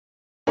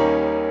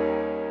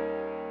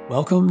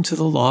Welcome to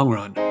The Long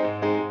Run.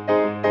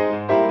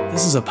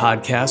 This is a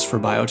podcast for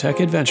biotech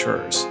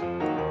adventurers.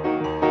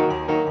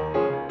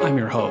 I'm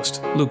your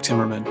host, Luke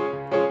Timmerman.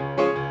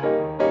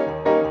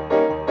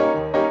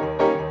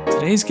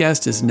 Today's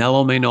guest is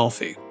Nello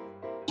Mainolfi.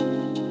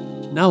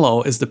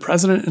 Nello is the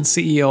president and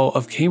CEO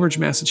of Cambridge,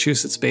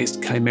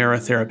 Massachusetts-based Kymera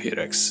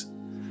Therapeutics.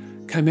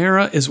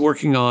 Kymera is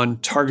working on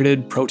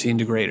targeted protein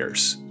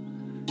degraders.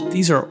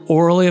 These are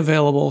orally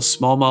available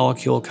small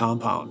molecule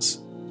compounds.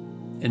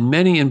 And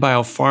many in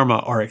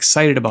biopharma are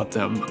excited about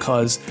them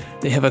because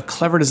they have a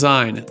clever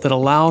design that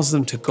allows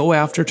them to go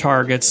after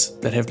targets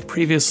that have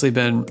previously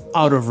been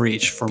out of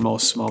reach for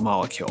most small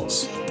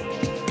molecules.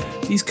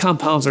 These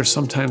compounds are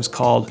sometimes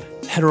called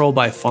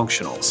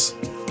heterobifunctionals.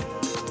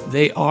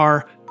 They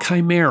are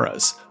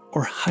chimeras,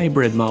 or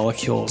hybrid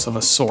molecules of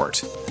a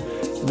sort,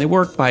 and they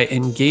work by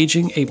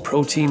engaging a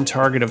protein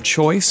target of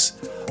choice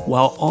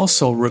while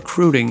also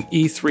recruiting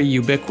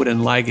E3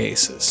 ubiquitin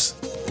ligases.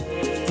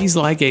 These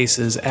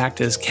ligases act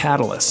as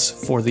catalysts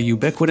for the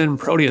ubiquitin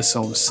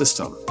proteasome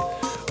system,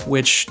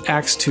 which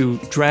acts to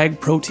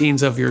drag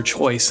proteins of your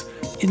choice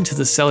into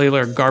the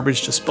cellular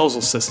garbage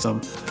disposal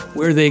system,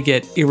 where they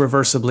get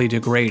irreversibly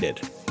degraded.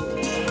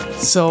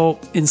 So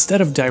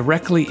instead of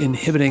directly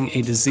inhibiting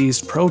a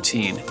diseased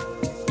protein,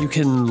 you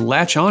can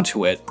latch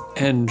onto it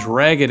and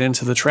drag it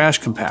into the trash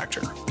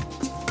compactor.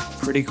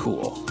 Pretty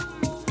cool.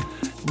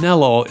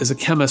 Nello is a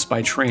chemist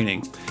by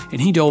training,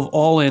 and he dove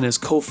all in as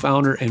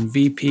co-founder and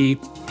VP,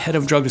 head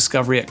of drug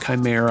discovery at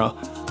Kymera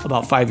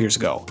about 5 years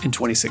ago in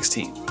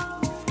 2016.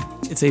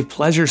 It's a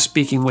pleasure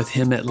speaking with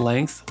him at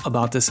length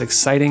about this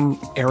exciting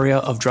area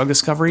of drug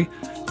discovery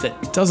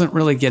that doesn't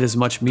really get as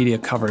much media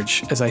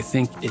coverage as I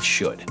think it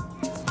should.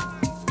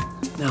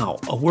 Now,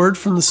 a word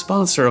from the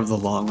sponsor of The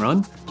Long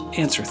Run,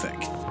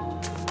 AnswerThink.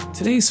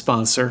 Today's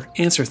sponsor,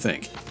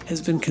 AnswerThink,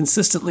 has been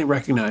consistently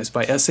recognized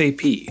by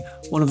SAP,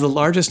 one of the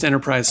largest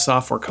enterprise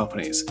software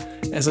companies,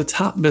 as a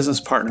top business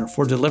partner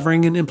for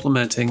delivering and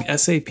implementing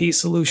SAP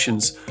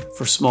solutions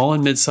for small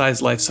and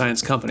mid-sized life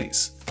science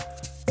companies.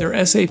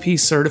 Their SAP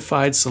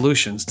certified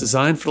solutions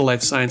designed for the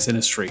life science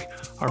industry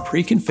are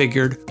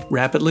pre-configured,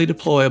 rapidly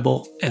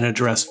deployable, and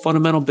address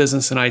fundamental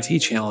business and IT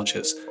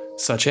challenges,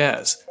 such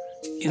as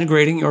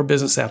integrating your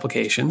business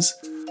applications,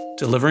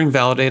 delivering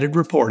validated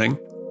reporting,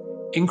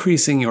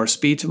 increasing your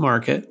speed to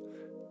market,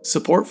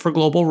 support for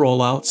global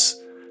rollouts,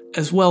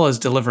 as well as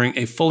delivering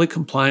a fully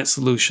compliant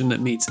solution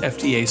that meets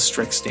FDA's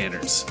strict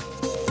standards.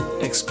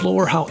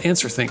 Explore how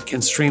AnswerThink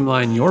can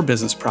streamline your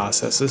business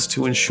processes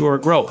to ensure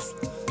growth.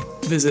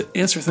 Visit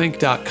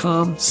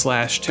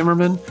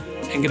answerthink.com/Timmerman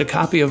and get a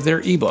copy of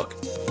their ebook,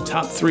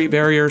 Top 3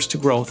 Barriers to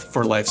Growth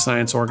for Life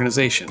Science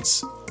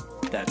Organizations.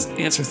 That's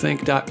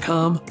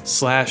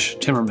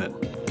answerthink.com/Timmerman.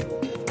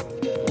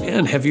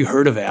 And have you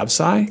heard of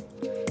AbSci?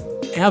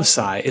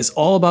 AbSci is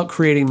all about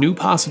creating new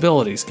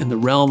possibilities in the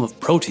realm of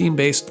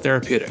protein-based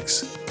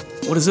therapeutics.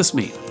 What does this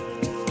mean?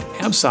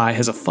 AbSci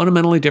has a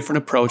fundamentally different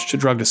approach to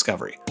drug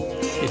discovery.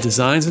 It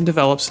designs and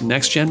develops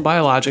next-gen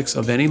biologics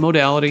of any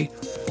modality,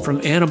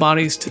 from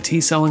antibodies to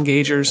T-cell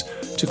engagers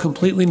to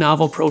completely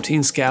novel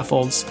protein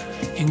scaffolds,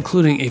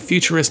 including a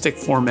futuristic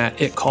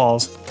format it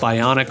calls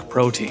bionic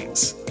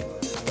proteins.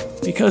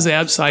 Because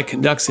AbSci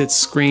conducts its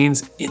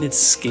screens in its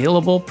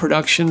scalable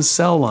production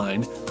cell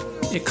line,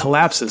 it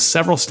collapses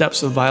several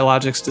steps of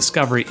biologics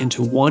discovery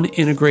into one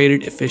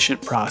integrated,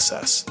 efficient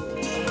process.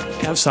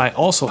 AbSci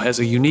also has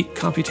a unique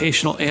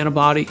computational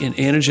antibody and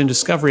antigen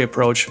discovery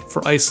approach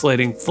for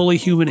isolating fully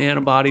human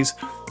antibodies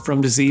from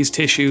diseased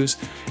tissues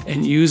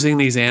and using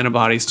these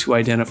antibodies to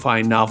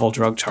identify novel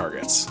drug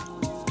targets.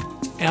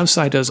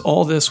 AbSci does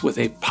all this with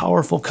a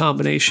powerful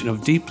combination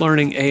of deep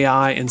learning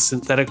AI and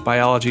synthetic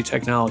biology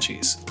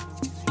technologies.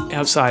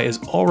 AbSci is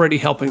already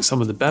helping some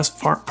of the best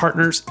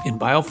partners in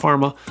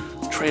biopharma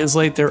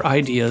translate their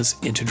ideas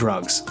into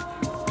drugs.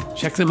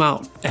 Check them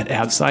out at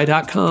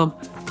absci.com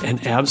and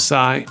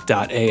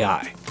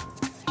absci.ai.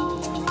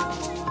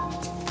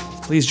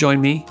 Please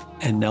join me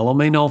and Nello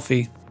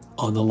Mainolfi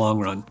on The Long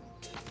Run.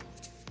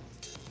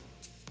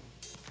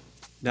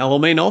 Nello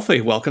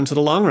Mainolfi, welcome to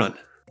The Long Run.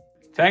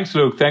 Thanks,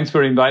 Luke. Thanks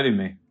for inviting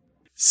me.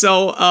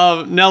 So,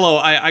 Nello,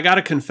 I got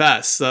to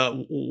confess,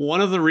 one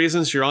of the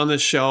reasons you're on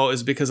this show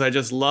is because I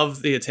just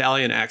love the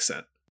Italian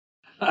accent.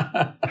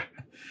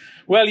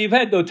 Well, you've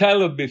had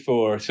Otello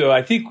before, so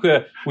I think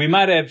we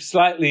might have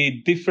slightly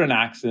different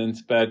accents,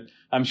 but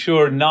I'm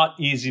sure not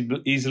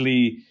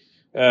easily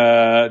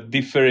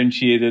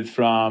differentiated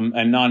from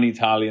a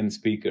non-Italian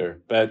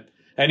speaker. But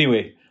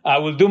anyway, I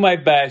will do my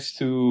best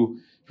to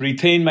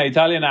retain my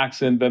Italian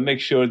accent, but make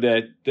sure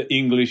that the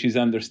English is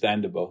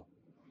understandable.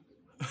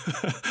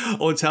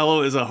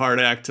 Otello is a hard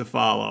act to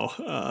follow.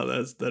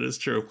 That is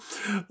true.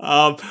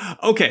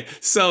 Okay,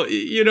 so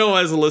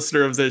as a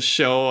listener of this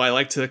show, I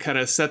like to kind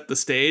of set the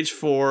stage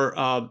for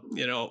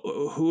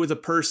who the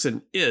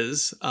person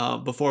is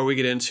before we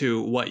get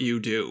into what you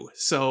do.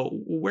 So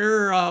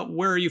where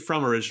are you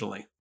from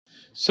originally?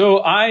 So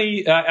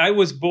I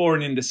was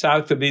born in the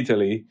south of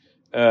Italy,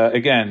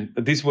 again,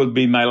 this will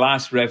be my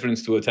last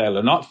reference to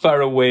Otello, not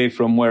far away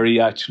from where he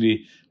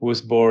actually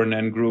was born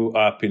and grew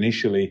up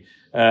initially.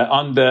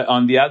 On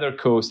the other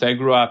coast, I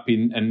grew up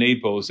in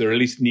Naples, or at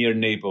least near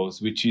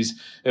Naples, which is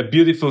a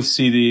beautiful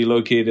city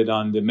located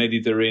on the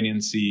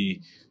Mediterranean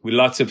Sea with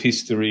lots of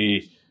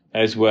history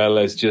as well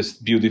as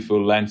just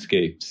beautiful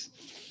landscapes.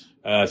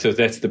 So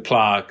that's the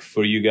plug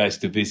for you guys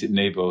to visit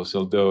Naples,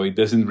 although it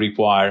doesn't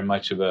require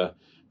much of a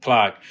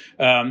plug.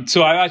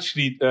 So I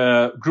actually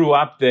grew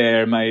up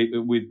there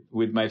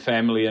with my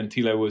family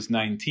until I was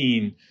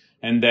 19,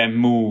 and then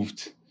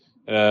moved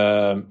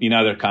in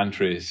other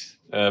countries.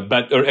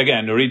 But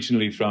again,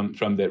 originally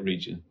from that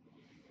region.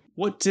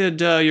 What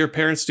did your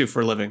parents do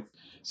for a living?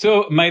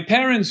 So my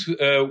parents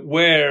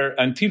were,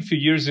 until a few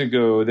years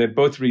ago, they're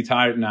both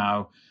retired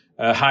now,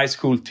 high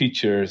school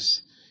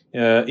teachers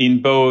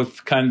in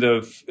both kind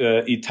of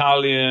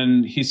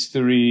Italian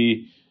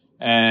history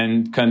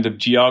and kind of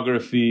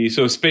geography,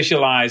 so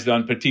specialized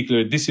on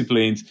particular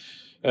disciplines.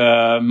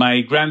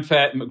 My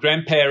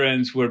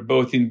grandparents were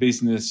both in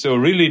business, so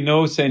really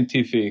no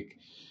scientific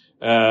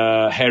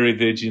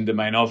heritage in the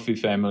Mainolfi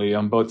family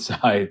on both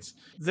sides.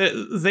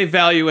 They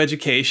value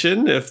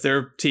education if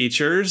they're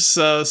teachers,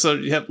 so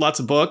you have lots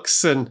of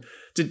books. And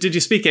did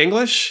you speak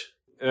English?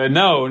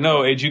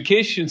 No,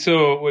 education.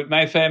 So with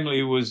my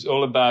family was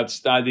all about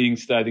studying.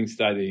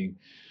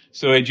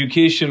 So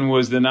education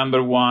was the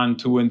number 1,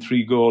 2, and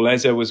 3 goal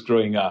as I was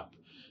growing up,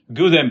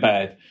 good and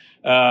bad.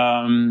 They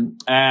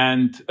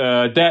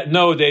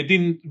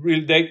didn't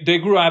really. They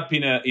grew up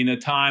in a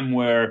time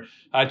where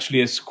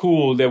actually at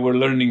school they were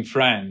learning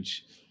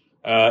French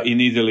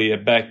in Italy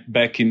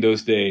back in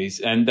those days,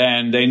 and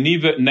then they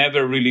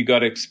never really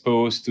got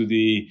exposed to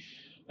the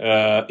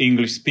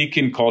English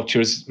speaking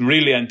cultures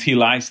really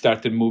until I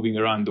started moving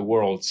around the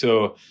world.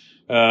 So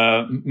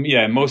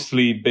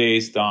mostly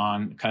based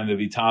on kind of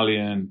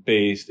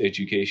Italian-based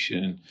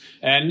education.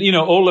 And,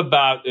 all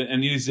about,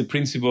 and it is a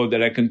principle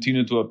that I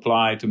continue to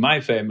apply to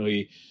my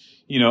family,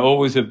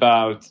 always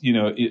about,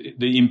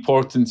 the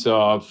importance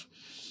of,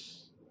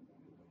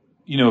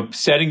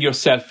 setting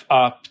yourself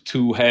up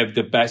to have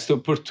the best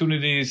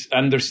opportunities,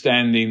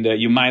 understanding that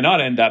you might not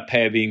end up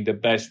having the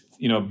best,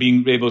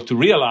 being able to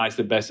realize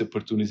the best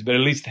opportunities, but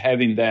at least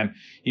having them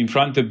in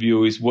front of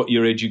you is what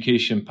your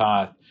education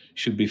path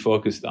should be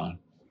focused on.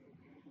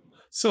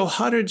 So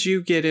how did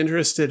you get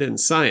interested in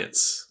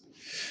science?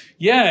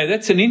 Yeah,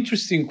 that's an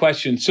interesting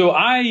question. So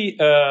I,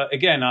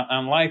 again,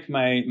 unlike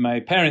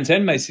my parents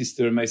and my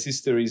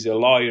sister is a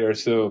lawyer,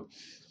 so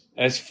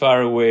as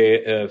far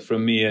away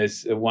from me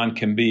as one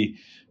can be.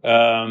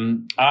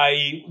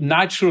 I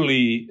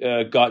naturally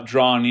got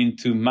drawn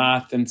into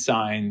math and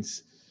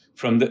science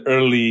from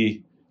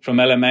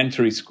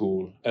elementary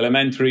school,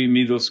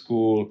 middle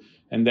school,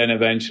 and then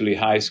eventually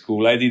high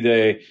school. I did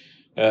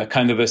a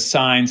kind of a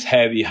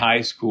science-heavy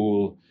high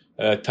school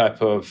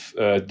type of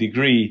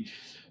degree.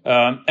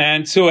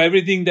 And so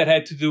everything that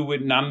had to do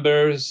with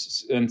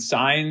numbers and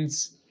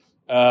science.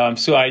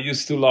 So I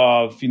used to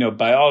love,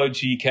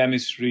 biology,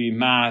 chemistry,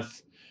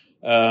 math,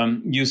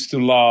 used to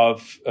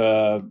love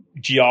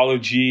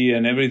geology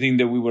and everything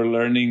that we were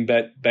learning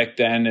back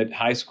then at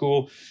high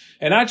school.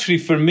 And actually,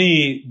 for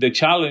me, the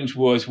challenge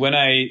was when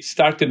I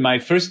started my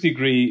first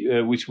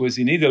degree, which was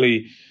in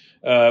Italy,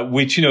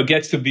 which,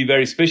 gets to be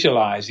very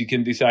specialized. You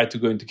can decide to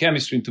go into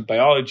chemistry, into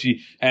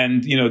biology,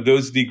 and,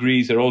 those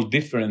degrees are all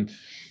different.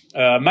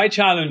 My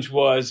challenge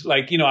was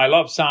I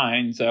love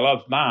science, I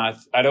love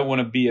math. I don't want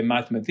to be a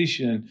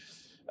mathematician.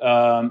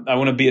 I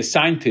want to be a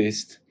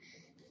scientist.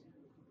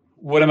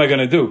 What am I going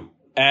to do?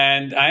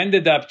 And I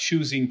ended up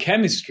choosing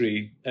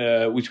chemistry,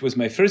 which was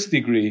my first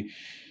degree,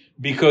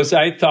 because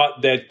I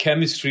thought that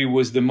chemistry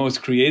was the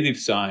most creative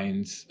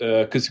science.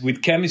 Because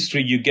with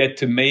chemistry, you get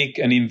to make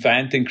and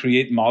invent and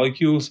create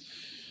molecules.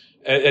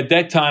 At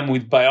that time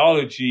with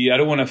biology, I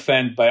don't want to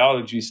offend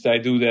biologists. I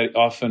do that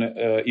often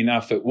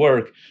enough at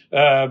work.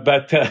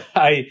 But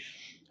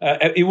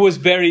it was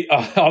very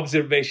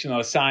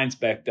observational science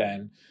back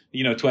then,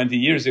 20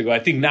 years ago. I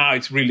think now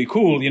it's really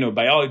cool.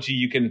 Biology,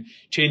 you can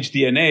change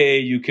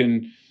DNA, you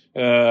can,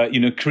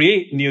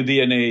 create new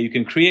DNA, you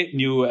can create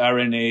new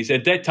RNAs.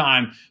 At that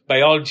time,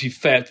 biology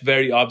felt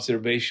very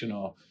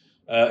observational.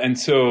 And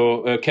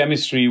so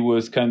chemistry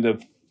was kind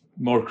of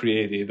more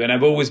creative. And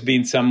I've always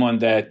been someone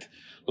that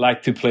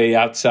liked to play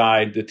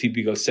outside the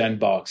typical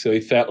sandbox. So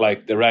it felt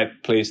like the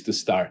right place to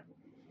start.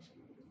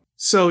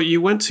 So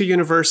you went to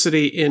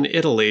university in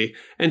Italy,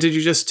 and did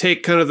you just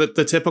take kind of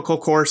the typical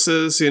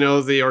courses,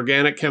 the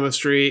organic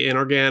chemistry,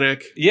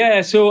 inorganic?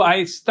 Yeah, so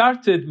I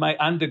started my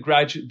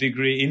undergraduate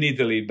degree in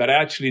Italy, but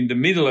actually in the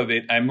middle of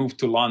it, I moved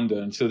to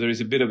London. So there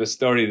is a bit of a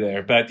story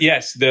there. But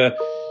yes,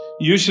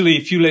 usually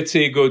if you, let's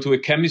say, go to a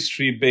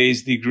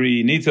chemistry-based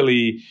degree in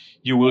Italy,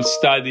 you will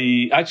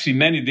study actually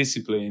many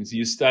disciplines.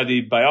 You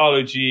study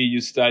biology,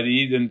 you study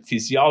even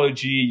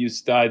physiology, you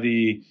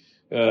study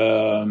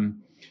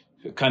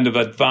kind of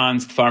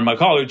advanced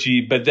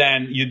pharmacology, but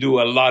then you do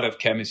a lot of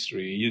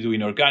chemistry. You do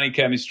inorganic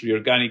chemistry,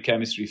 organic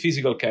chemistry,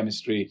 physical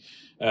chemistry.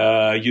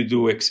 You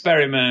do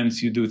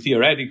experiments, you do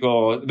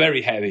theoretical,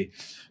 very heavy.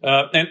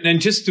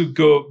 And just to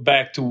go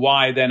back to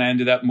why then I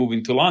ended up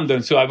moving to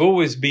London. So I've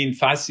always been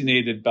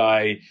fascinated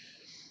by,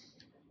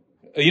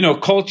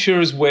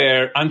 cultures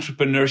where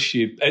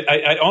entrepreneurship,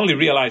 I only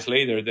realized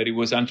later that it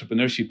was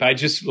entrepreneurship. I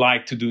just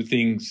like to do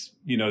things,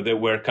 that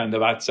were kind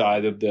of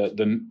outside of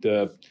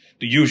the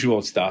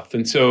usual stuff.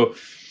 And so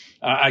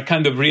I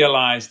kind of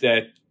realized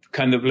that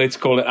kind of, let's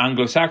call it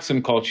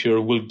Anglo-Saxon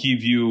culture, will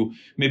give you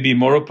maybe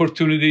more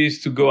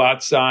opportunities to go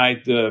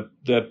outside the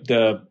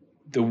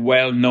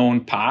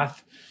well-known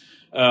path.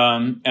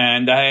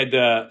 And I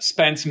had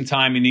spent some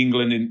time in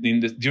England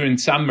during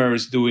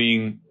summers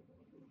doing,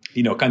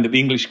 kind of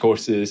English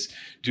courses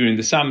during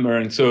the summer.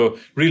 And so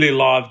really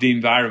loved the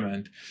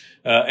environment.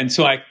 And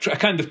so I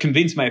kind of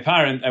convinced my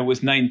parents, I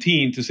was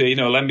 19, to say,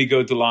 let me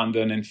go to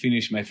London and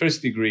finish my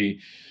first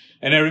degree.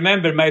 And I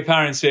remember my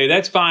parents say,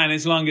 that's fine,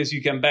 as long as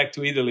you come back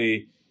to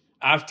Italy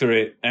after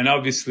it. And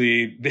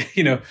obviously,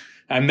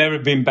 I've never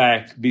been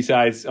back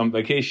besides on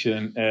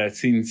vacation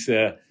since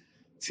that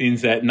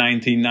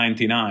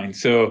 1999.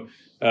 So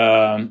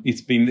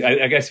it's been,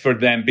 I guess for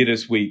them,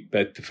 bittersweet,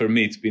 but for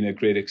me, it's been a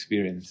great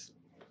experience.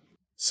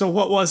 So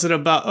what was it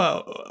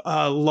about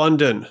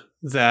London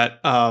that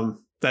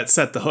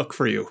set the hook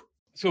for you?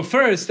 So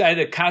first, I had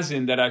a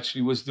cousin that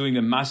actually was doing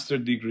a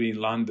master's degree in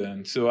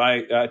London. So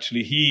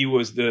he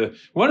was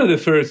one of the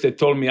first that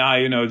told me,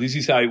 this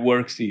is how it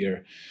works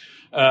here.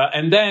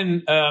 And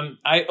then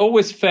I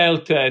always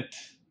felt that,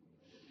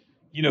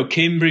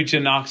 Cambridge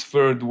and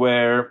Oxford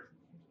were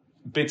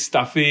a bit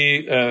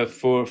stuffy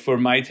for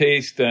my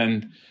taste,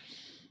 and,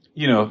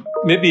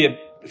 maybe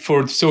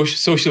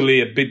socially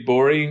a bit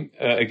boring.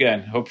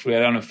 Again, hopefully I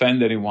don't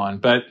offend anyone,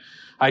 but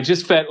I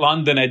just felt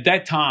London at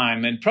that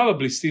time, and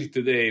probably still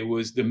today,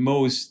 was the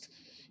most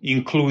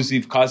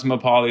inclusive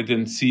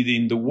cosmopolitan city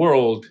in the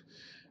world,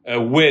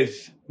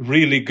 with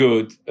really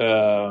good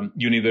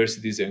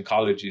universities and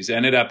colleges. I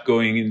ended up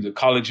going in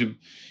the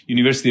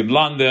University of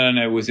London.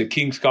 I was at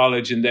King's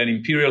College and then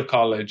Imperial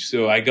College.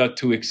 So I got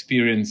to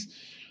experience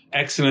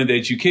excellent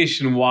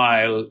education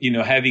while,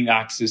 having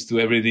access to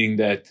everything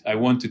that I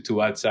wanted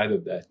to outside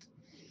of that.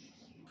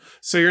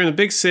 So you're in a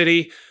big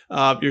city,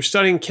 you're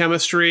studying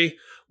chemistry.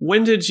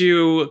 When did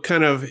you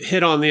kind of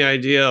hit on the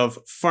idea of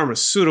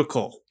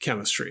pharmaceutical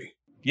chemistry?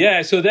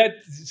 Yeah, so that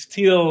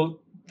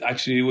still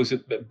actually was a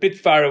bit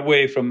far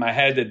away from my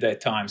head at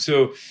that time.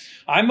 So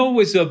I'm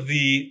always of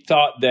the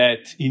thought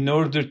that in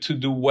order to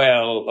do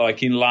well,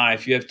 like in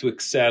life, you have to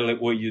excel at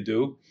what you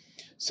do.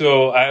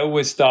 So I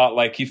always thought,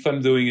 like, if I'm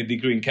doing a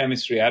degree in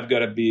chemistry, I've got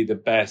to be the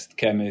best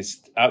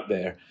chemist out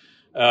there.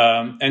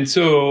 And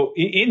so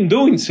in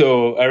doing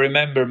so, I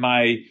remember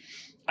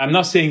I'm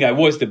not saying I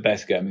was the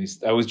best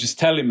chemist. I was just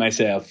telling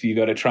myself, you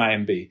got to try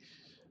and be.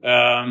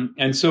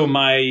 And so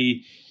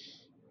my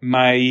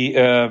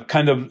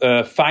kind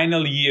of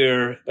final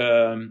year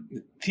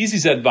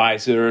thesis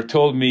advisor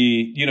told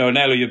me,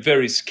 Nello, you're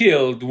very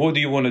skilled. What do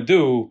you want to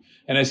do?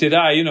 And I said,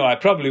 I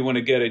probably want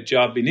to get a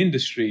job in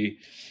industry.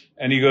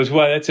 And he goes,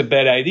 well, that's a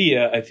bad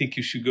idea. I think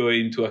you should go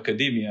into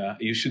academia.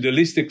 You should at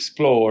least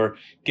explore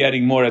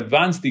getting more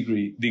advanced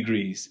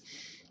degrees.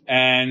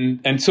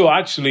 And so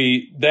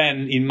actually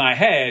then in my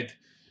head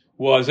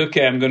was,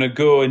 okay, I'm going to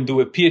go and do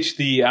a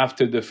PhD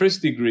after the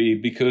first degree,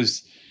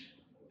 because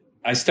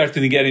I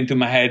started to get into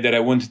my head that I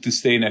wanted to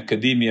stay in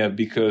academia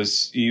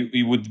because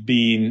it would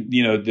be,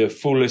 the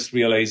fullest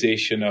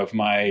realization of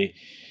my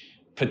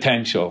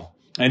potential.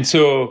 And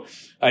so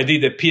I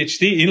did a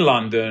PhD in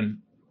London.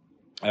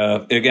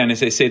 Again,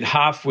 as I said,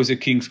 half was at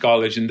King's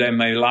College, and then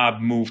my lab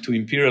moved to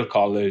Imperial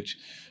College.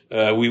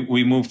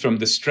 We moved from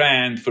the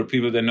Strand, for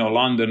people that know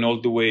London,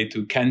 all the way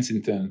to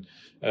Kensington.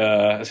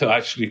 So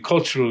actually,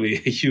 culturally,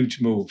 a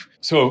huge move.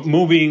 So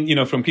moving,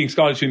 from King's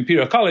College to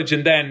Imperial College,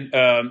 and then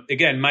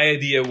again, my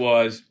idea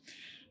was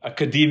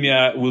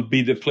academia will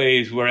be the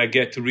place where I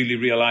get to really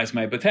realize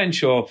my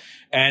potential.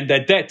 And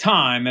at that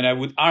time, and I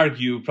would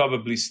argue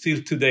probably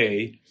still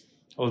today,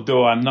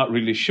 although I'm not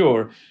really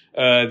sure,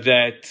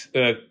 that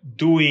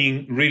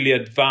doing really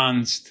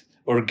advanced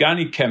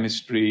organic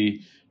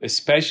chemistry,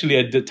 especially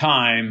at the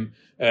time,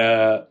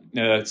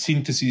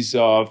 synthesis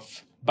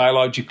of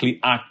biologically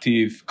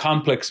active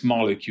complex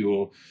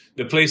molecule,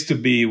 the place to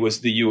be was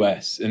the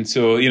US. And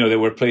so, there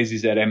were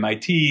places at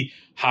MIT,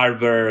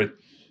 Harvard,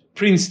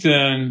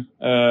 Princeton,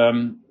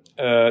 and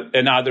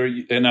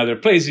other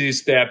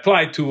places they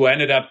applied to,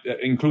 ended up,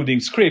 including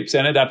Scripps,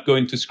 ended up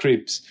going to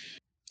Scripps.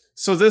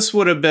 So this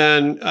would have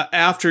been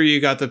after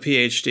you got the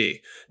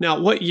PhD. Now,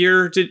 what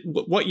year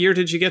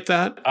did you get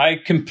that? I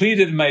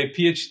completed my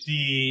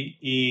PhD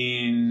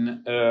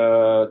in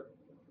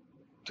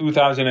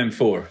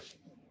 2004.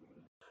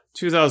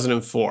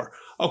 2004.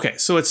 Okay,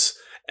 so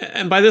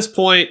and by this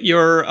point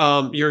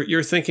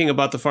you're thinking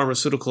about the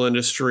pharmaceutical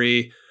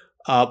industry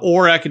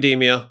or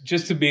academia.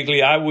 Just to be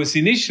clear, I was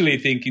initially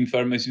thinking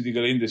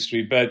pharmaceutical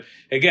industry, but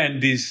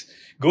again, this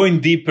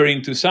going deeper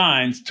into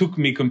science took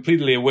me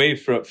completely away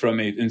from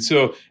it. And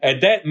so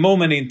at that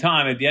moment in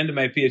time, at the end of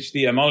my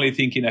PhD, I'm only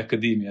thinking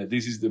academia.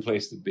 This is the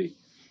place to be.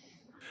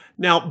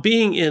 Now,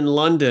 being in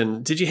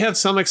London, did you have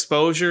some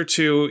exposure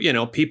to,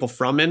 people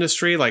from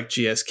industry like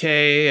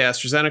GSK,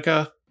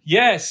 AstraZeneca?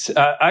 Yes,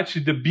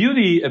 actually, the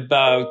beauty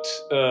about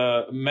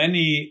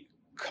many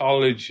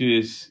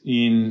colleges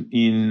in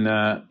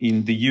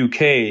the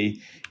UK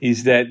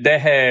is that they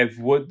have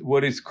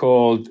what is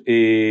called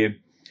a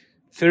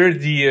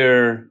third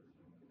year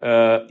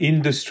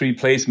industry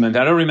placement.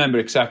 I don't remember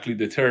exactly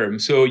the term.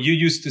 So you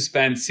used to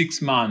spend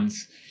 6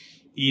 months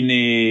in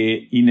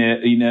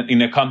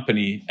a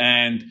company,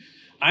 and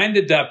I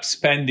ended up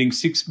spending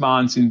 6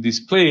 months in this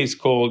place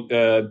called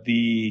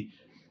the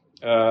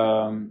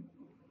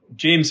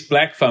James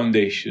Black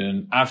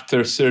Foundation,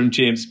 after Sir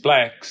James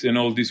Black's and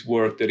all this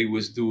work that he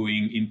was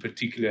doing in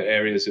particular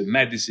areas of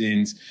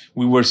medicines.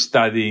 We were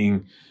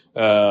studying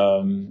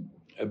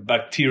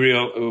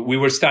bacterial, we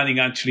were studying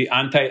actually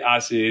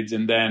antacids,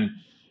 and then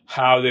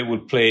how they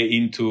would play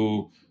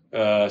into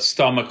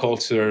stomach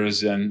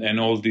ulcers and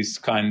all this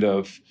kind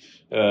of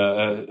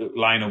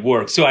line of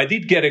work. So I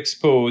did get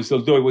exposed,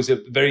 although it was a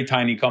very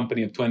tiny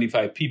company of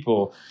 25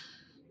 people,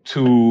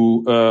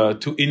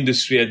 to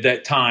industry at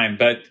that time.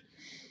 But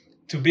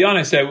to be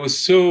honest, I was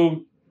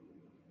so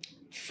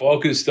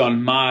focused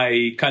on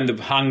my kind of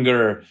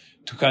hunger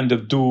to kind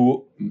of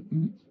do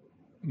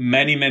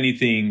many, many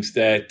things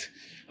that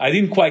I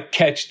didn't quite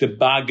catch the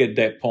bug at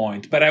that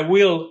point, but I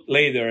will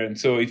later. And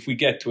so if we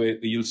get to it,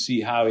 you'll see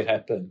how it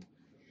happened.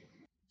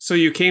 So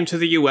you came to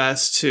the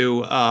US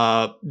to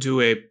do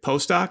a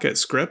postdoc at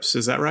Scripps,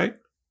 is that right?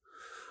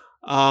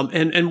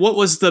 And what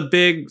was the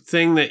big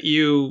thing that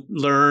you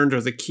learned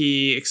or the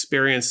key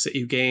experience that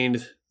you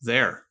gained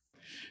there?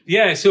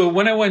 Yeah, so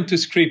when I went to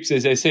Scripps,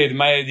 as I said,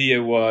 my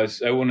idea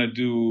was I want to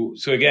do,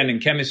 so again, in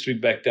chemistry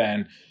back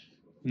then,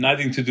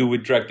 nothing to do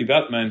with drug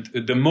development,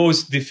 the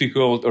most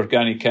difficult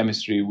organic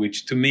chemistry,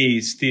 which to me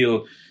is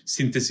still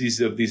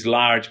synthesis of these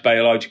large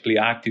biologically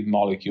active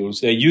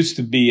molecules. There used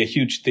to be a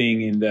huge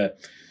thing in the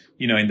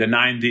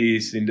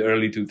 90s, in the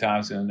early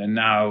 2000s, and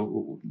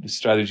now the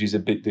strategy is a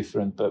bit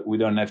different, but we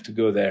don't have to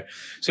go there.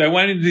 So I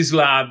went into this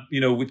lab,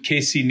 with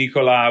Casey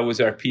Nicola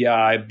was our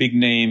PI, big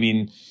name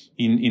in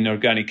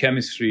organic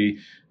chemistry,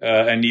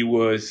 and he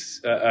was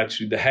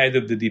actually the head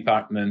of the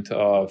department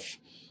of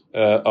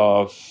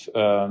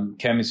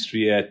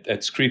chemistry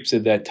at Scripps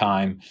at that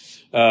time.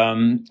 What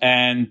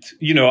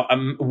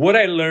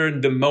I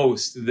learned the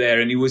most there,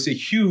 and it was a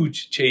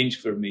huge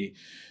change for me.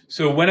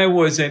 So when I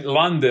was in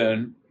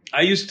London,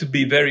 I used to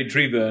be very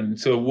driven,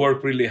 so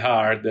work really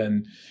hard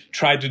and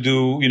try to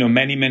do,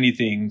 many, many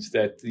things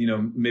that,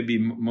 maybe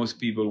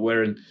most people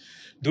weren't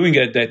doing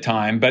at that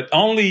time. But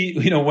only,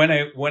 when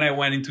I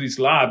went into his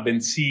lab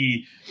and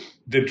see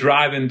the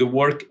drive and the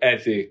work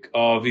ethic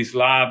of his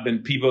lab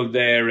and people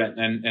there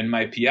and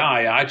my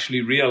PI, I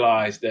actually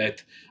realized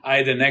that I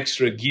had an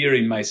extra gear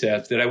in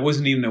myself that I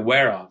wasn't even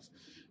aware of.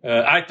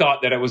 I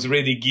thought that I was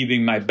really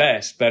giving my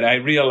best, but I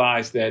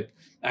realized that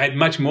I had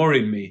much more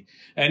in me.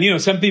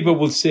 And, some people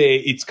will say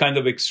it's kind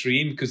of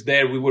extreme because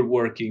there we were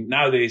working.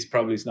 Nowadays,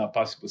 probably it's not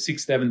possible.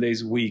 6-7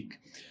 days a week,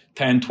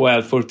 10,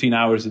 12, 14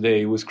 hours a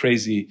day. It was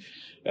crazy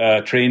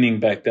training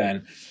back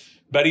then.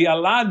 But it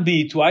allowed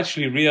me to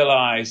actually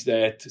realize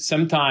that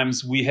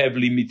sometimes we have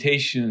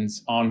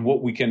limitations on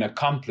what we can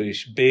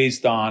accomplish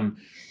based on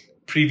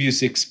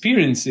previous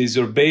experiences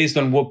or based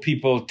on what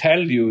people tell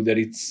you that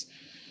it's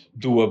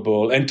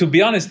doable. And to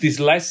be honest, this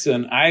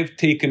lesson, I've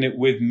taken it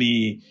with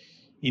me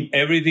in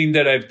everything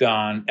that I've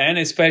done, and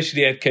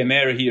especially at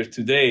Kymera here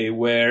today,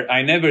 where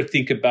I never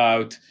think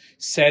about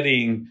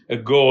setting a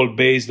goal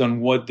based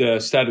on what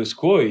the status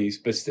quo is,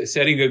 but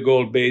setting a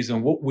goal based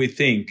on what we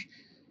think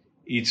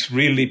it's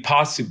really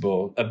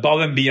possible,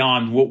 above and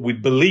beyond what we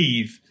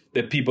believe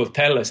that people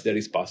tell us that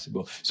is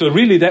possible. So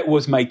really, that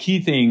was my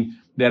key thing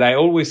that I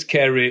always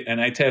carry, and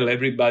I tell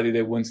everybody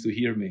that wants to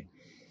hear me.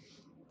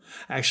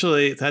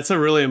 Actually, that's a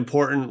really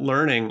important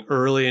learning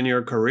early in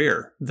your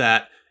career,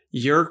 that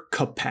your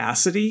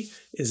capacity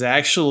is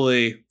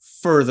actually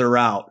further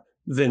out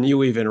than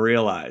you even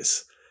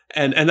realize.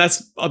 And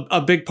that's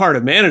a big part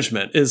of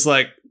management, is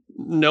like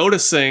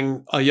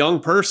noticing a young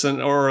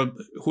person or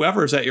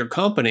whoever's at your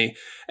company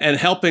and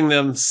helping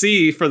them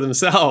see for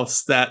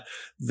themselves that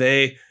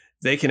they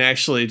can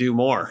actually do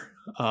more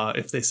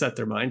if they set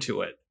their mind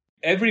to it.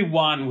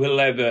 Everyone will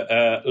have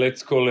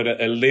let's call it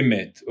a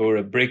limit or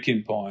a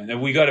breaking point.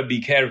 And we got to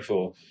be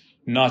careful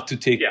not to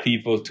take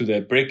people to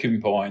that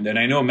breaking point. And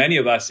I know many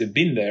of us have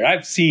been there.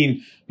 I've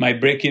seen my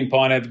breaking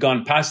point. I've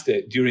gone past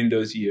it during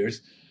those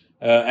years.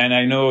 And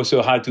I know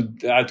also how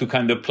to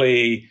kind of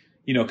play,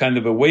 kind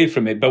of away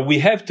from it. But we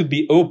have to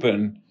be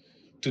open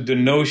to the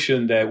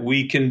notion that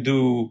we can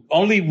do,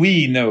 only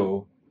we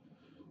know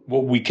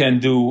what we can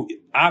do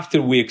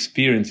after we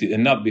experience it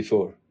and not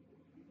before.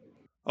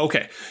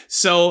 Okay.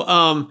 So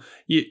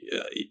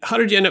how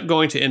did you end up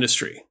going to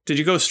industry? Did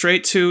you go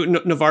straight to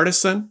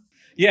Novartis then?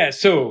 Yeah,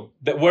 so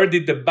where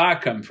did the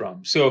bug come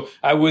from? So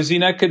I was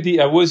in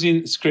academia, I was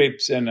in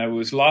Scripps, and I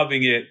was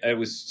loving it. It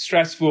was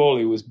stressful,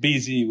 it was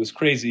busy, it was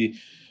crazy.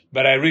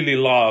 but I really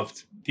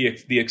loved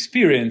the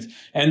experience.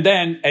 And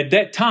then at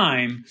that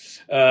time,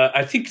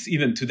 I think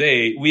even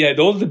today, we had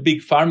all the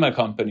big pharma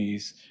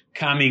companies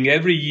coming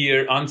every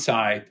year on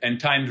site and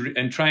try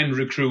and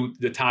recruit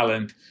the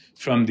talent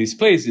from these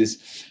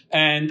places.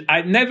 And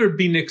I'd never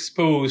been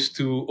exposed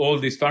to all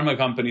these pharma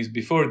companies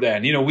before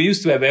then. We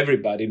used to have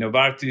everybody: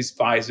 Novartis,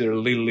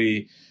 Pfizer,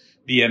 Lilly,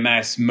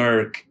 BMS,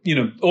 Merck,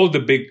 all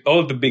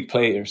the big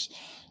players.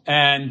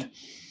 And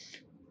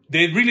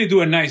they really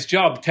do a nice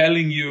job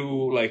telling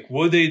you like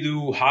what they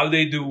do, how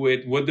they do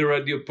it, what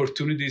the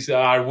opportunities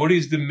are, what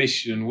is the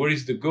mission, what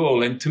is the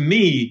goal. And to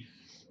me,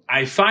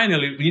 I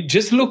finally,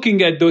 just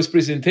looking at those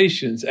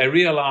presentations, I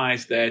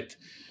realized that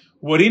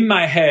what in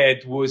my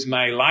head was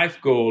my life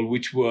goal,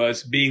 which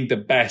was being the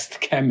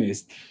best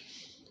chemist,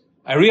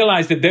 I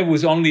realized that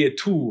was only a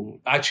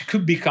tool. Actually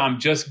could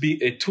be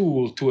a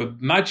tool to a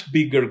much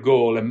bigger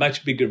goal, a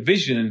much bigger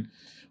vision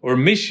or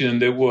mission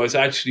that was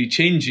actually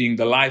changing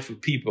the life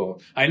of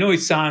people. I know it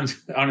sounds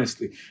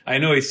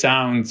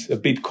a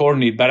bit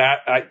corny, but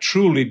I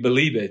truly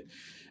believe it.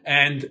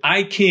 And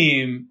I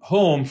came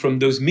home from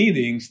those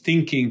meetings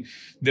thinking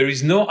there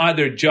is no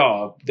other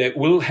job that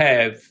will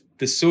have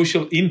the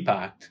social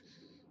impact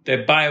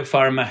that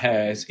biopharma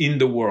has in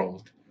the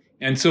world.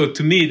 And so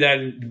to me,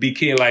 that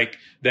became like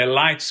the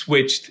light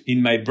switched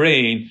in my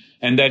brain.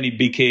 And then it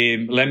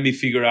became, let me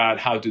figure out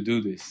how to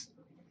do this.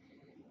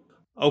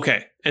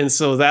 Okay. And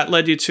so that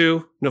led you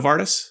to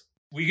Novartis?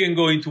 We can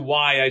go into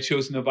why I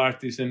chose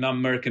Novartis and not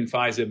Merck and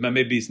Pfizer, but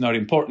maybe it's not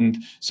important.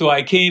 So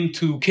I came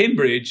to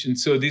Cambridge, and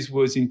so this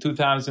was in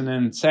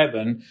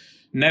 2007,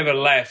 never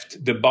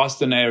left the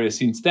Boston area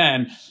since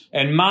then.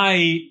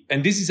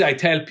 And this is, I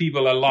tell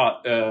people a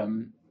lot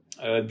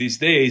these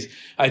days,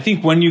 I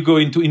think when you go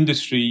into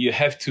industry, you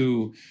have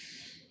to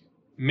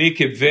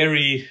make a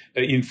very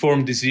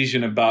informed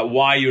decision about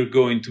why you're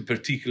going to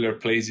particular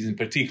places and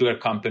particular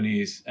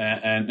companies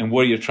and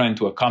what you're trying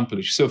to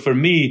accomplish. So for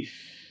me,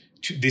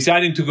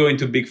 deciding to go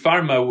into big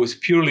pharma was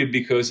purely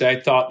because I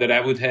thought that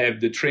I would have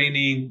the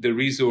training, the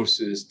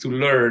resources to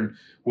learn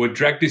what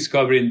drug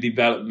discovery and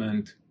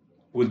development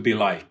would be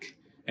like.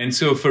 And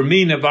so for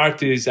me,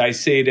 Novartis, I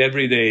say it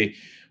every day,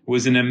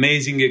 was an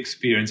amazing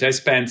experience. I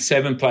spent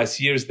 7+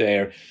 years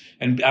there,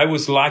 and I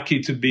was lucky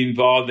to be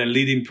involved in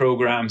leading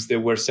programs that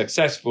were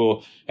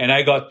successful. And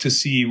I got to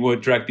see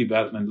what drug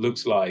development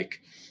looks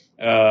like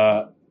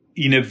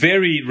in a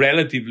very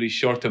relatively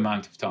short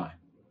amount of time.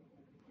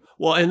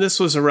 Well, and this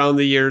was around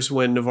the years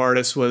when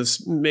Novartis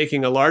was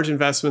making a large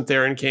investment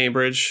there in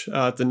Cambridge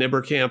at the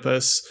Nibber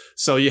campus.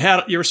 So you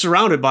were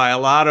surrounded by a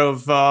lot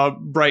of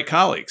bright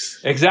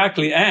colleagues.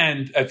 Exactly.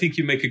 And I think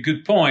you make a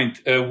good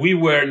point.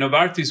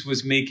 Novartis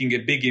was making a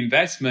big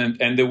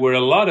investment, and there were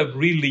a lot of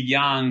really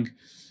young,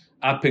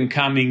 up and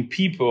coming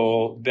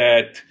people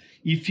that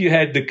if you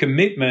had the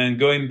commitment,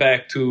 going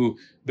back to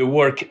the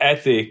work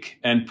ethic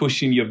and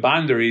pushing your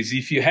boundaries,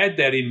 if you had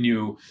that in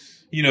you,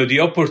 the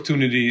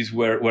opportunities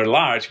were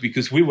large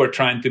because we were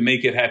trying to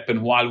make it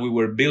happen while we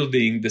were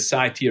building the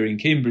site here in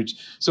Cambridge.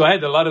 So I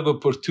had a lot of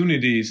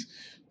opportunities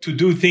to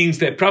do things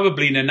that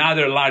probably in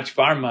another large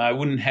pharma I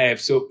wouldn't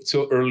have so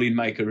early in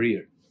my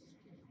career.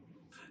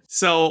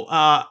 So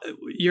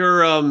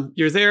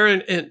you're there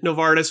in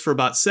Novartis for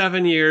about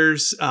 7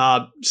 years,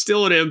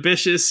 still an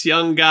ambitious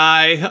young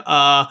guy.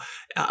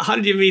 How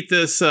did you meet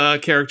this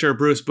character,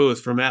 Bruce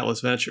Booth from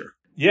Atlas Venture?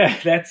 Yeah,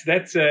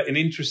 that's an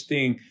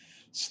interesting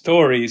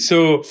story.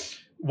 So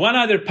one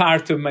other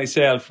part of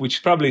myself,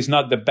 which probably is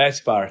not the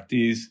best part,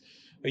 is,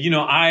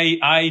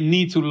 I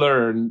need to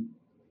learn.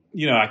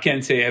 I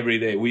can't say every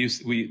day. We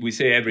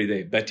say every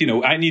day, but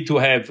I need to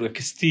have like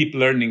a steep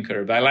learning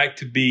curve. I like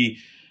to be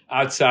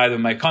outside of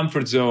my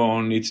comfort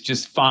zone. It's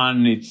just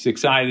fun. It's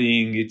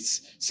exciting. It's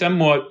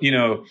somewhat,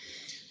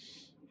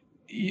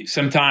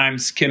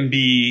 sometimes can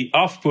be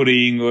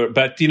off-putting,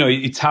 but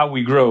it's how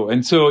we grow.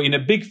 And so in a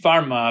big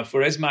pharma,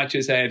 for as much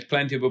as I had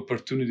plenty of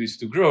opportunities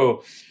to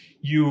grow,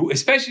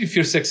 especially if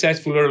you're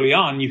successful early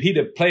on, you hit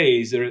a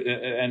place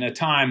and a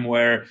time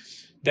where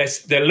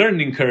the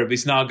learning curve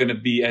is not going to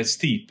be as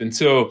steep. And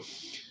so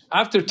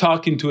after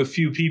talking to a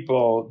few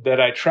people that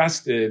I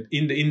trusted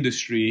in the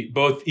industry,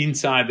 both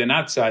inside and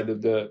outside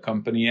of the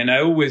company, and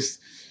I always,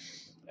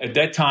 at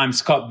that time,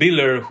 Scott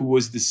Biller, who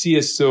was the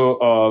CSO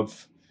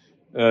of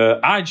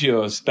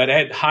Agios, but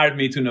had hired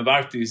me to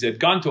Novartis, had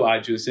gone to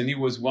Agios, and he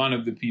was one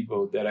of the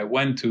people that I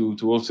went to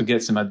also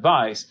get some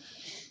advice.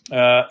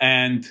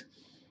 And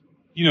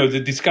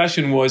the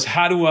discussion was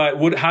how do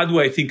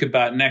I think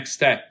about next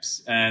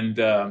steps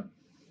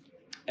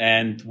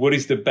and what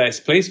is the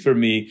best place for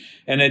me?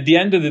 And at the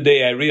end of the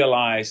day, I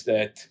realized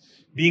that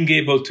being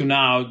able to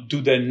now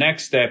do the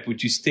next step,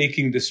 which is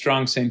taking the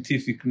strong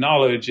scientific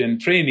knowledge and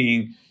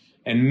training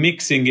and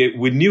mixing it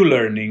with new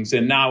learnings,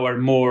 and now are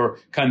more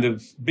kind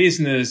of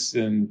business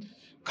and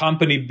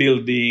company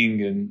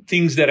building and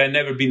things that I'd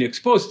never been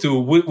exposed to,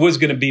 was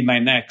going to be my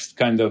next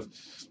kind of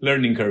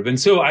learning curve. And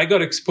so I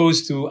got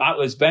exposed to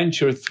Atlas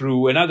Venture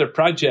through another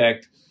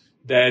project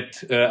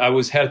that I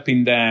was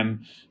helping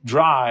them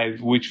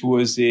drive, which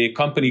was a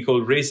company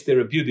called Race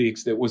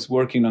Therapeutics that was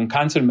working on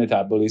cancer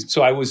metabolism.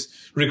 So I was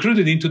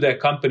recruited into that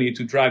company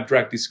to drive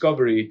drug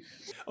discovery.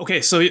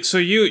 Okay, so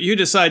you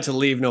decide to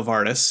leave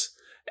Novartis,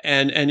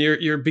 and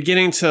you're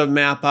beginning to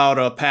map out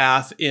a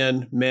path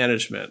in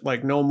management,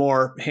 like no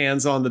more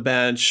hands on the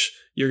bench.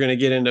 You're going to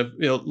get into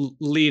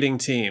leading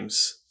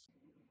teams.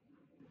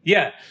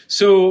 Yeah.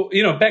 So,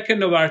 back in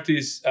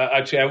Novartis,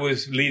 actually, I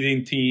was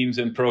leading teams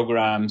and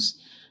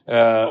programs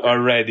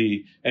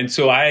already. And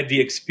so I had the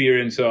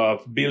experience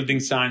of building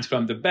science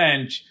from the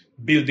bench,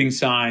 building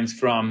science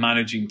from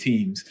managing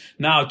teams.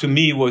 Now, to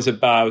me, it was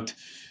about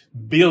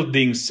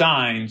building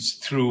science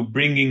through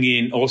bringing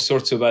in all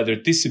sorts of other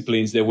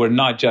disciplines that were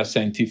not just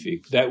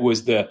scientific. That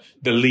was the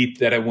leap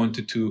that I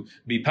wanted to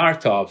be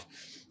part of.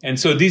 And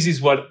so this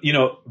is what,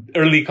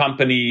 early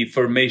company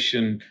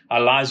formation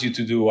allows you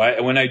to do.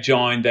 When I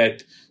joined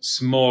that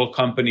small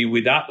company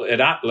at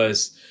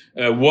Atlas,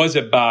 was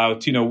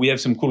about, we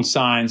have some cool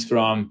science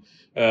from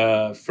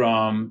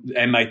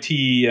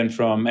MIT and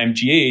from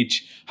MGH.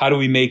 How do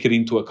we make it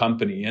into a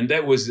company? And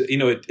that was,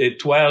 a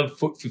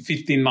 12,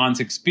 15 months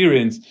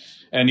experience.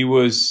 And it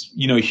was,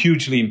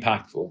 hugely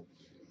impactful.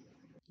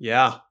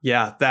 Yeah.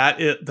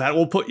 That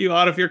will put you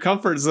out of your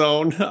comfort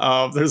zone.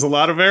 There's a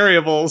lot of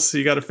variables, so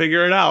you got to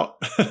figure it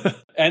out.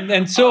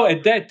 And so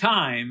at that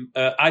time,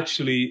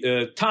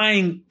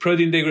 tying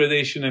protein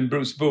degradation and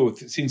Bruce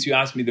both, since you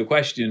asked me the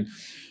question,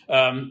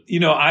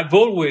 I've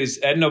always,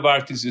 at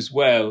Novartis as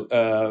well,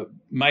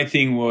 my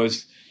thing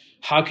was,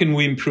 how can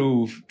we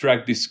improve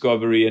drug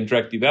discovery and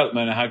drug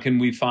development? And how can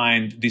we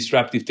find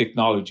disruptive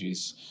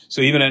technologies?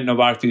 So even at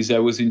Novartis, I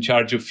was in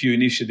charge of a few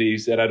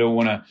initiatives that I don't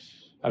want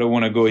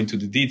to go into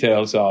the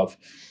details of.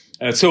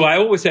 So I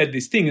always had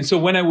this thing. And so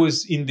when I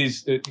was in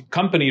this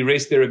company,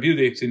 Race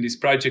Therapeutics, in this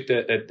project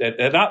at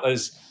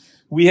Atlas,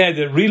 we had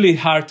a really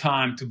hard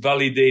time to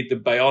validate the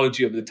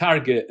biology of the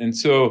target. And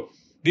so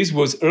this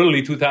was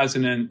early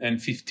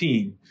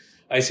 2015.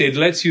 I said,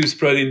 let's use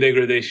protein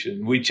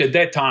degradation, which at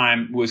that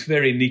time was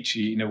very niche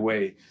in a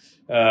way.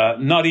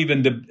 Not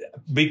even the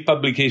big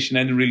publication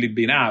hadn't really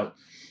been out,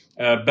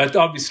 but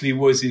obviously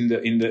was in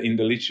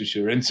the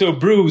literature. And so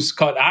Bruce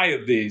caught eye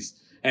of this,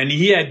 and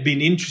he had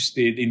been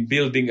interested in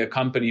building a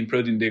company in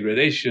protein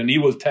degradation. He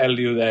will tell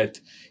you that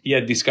he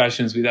had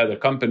discussions with other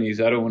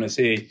companies. I don't want to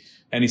say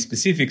any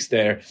specifics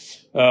there.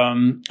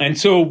 And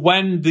so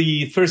when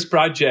the first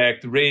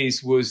project,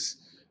 Race, was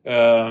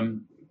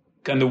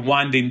kind of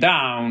winding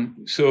down,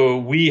 so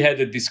we had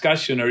a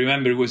discussion. I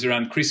remember it was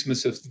around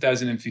Christmas of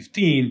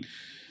 2015.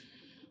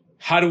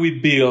 How do we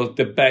build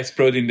the best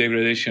protein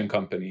degradation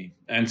company?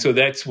 And so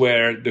that's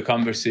where the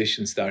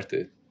conversation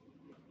started.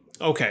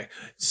 Okay.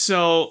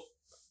 So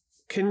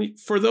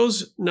for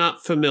those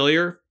not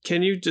familiar,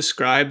 can you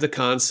describe the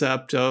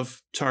concept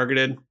of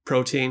targeted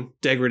protein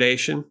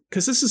degradation?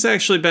 Because this has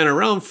actually been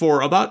around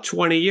for about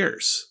 20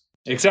 years.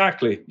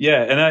 Exactly.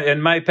 Yeah.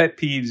 And my pet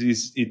peeves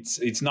is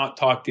it's not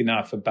talked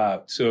enough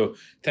about. So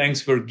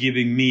thanks for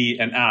giving me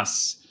and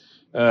us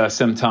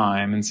some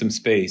time and some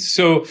space.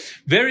 So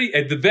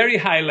at the very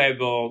high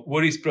level,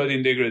 what is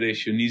protein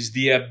degradation? Is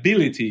the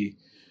ability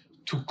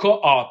to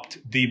co-opt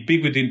the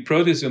ubiquitin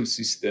proteasome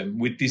system,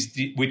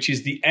 which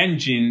is the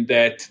engine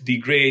that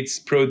degrades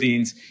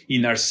proteins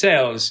in our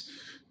cells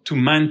to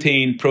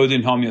maintain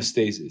protein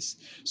homeostasis.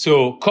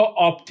 So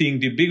co-opting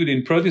the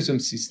ubiquitin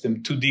proteasome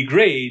system to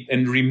degrade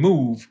and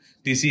remove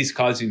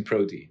disease-causing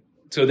protein.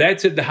 So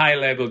that's at the high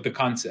level, the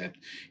concept.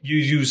 You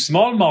use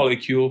small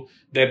molecule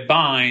that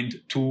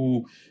bind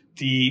to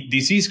the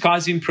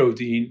disease-causing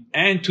protein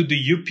and to the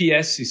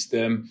UPS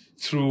system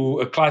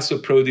through a class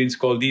of proteins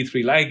called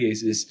E3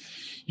 ligases.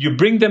 You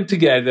bring them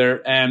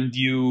together and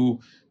you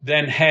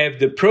then have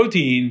the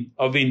protein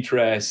of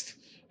interest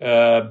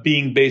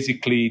being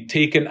basically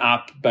taken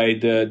up by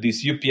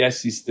this UPS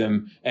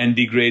system and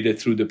degraded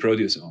through the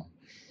proteasome.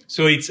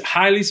 So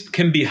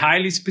can be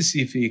highly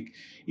specific,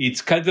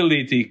 it's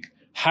catalytic,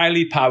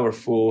 highly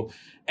powerful,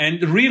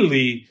 and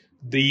really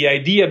the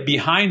idea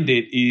behind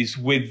it is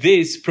with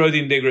this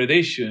protein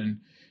degradation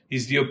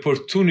is the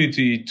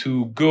opportunity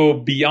to go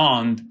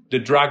beyond the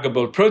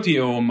druggable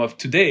proteome of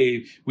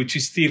today, which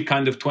is still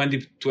kind of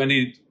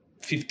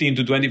 15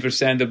 to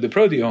 20% of the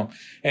proteome,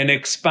 and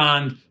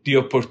expand the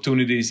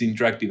opportunities in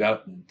drug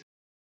development.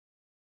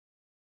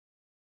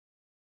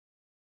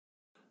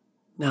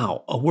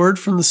 Now, a word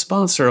from the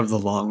sponsor of the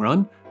long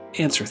run,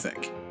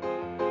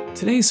 AnswerThink.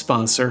 Today's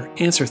sponsor,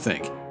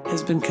 AnswerThink,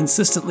 has been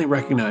consistently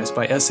recognized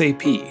by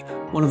SAP,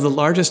 one of the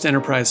largest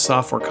enterprise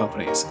software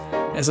companies,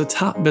 as a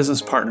top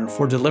business partner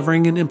for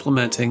delivering and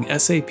implementing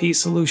SAP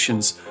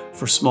solutions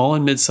for small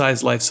and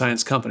mid-sized life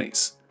science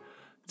companies.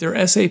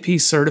 Their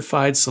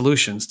SAP-certified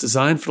solutions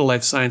designed for the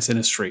life science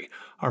industry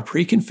are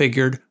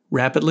pre-configured,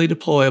 rapidly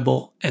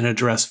deployable, and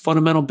address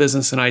fundamental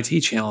business and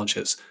IT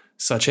challenges,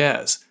 such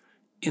as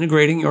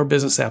integrating your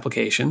business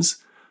applications,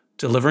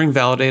 delivering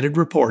validated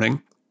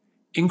reporting,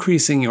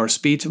 increasing your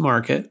speed to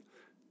market,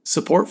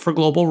 support for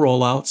global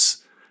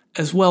rollouts,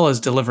 as well as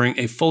delivering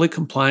a fully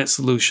compliant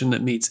solution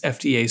that meets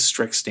FDA's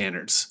strict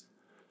standards.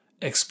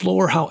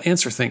 Explore how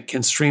AnswerThink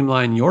can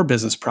streamline your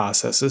business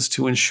processes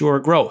to ensure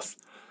growth.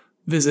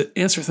 Visit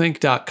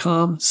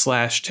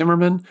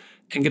answerthink.com/Timmerman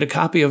and get a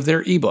copy of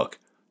their ebook,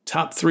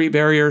 Top 3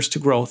 Barriers to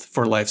Growth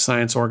for Life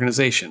Science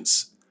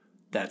Organizations.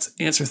 That's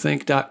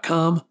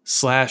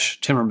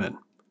answerthink.com/Timmerman.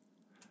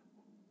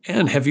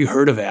 And have you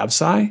heard of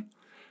AbSci?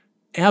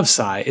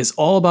 AbSci is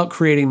all about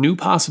creating new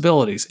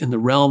possibilities in the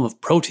realm of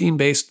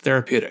protein-based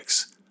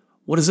therapeutics.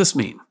 What does this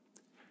mean?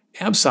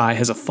 AbSci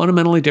has a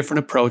fundamentally different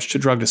approach to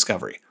drug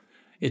discovery.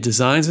 It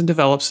designs and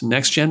develops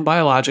next-gen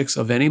biologics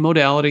of any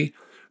modality,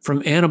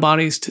 from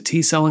antibodies to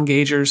T-cell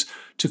engagers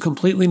to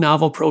completely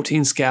novel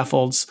protein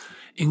scaffolds,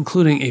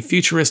 including a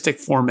futuristic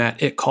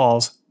format it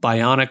calls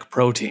bionic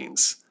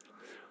proteins.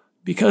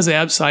 Because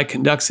AbSci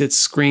conducts its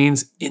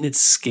screens in its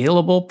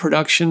scalable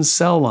production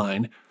cell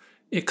line,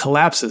 it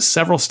collapses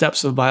several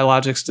steps of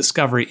biologics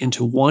discovery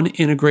into one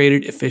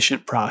integrated,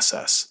 efficient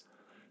process.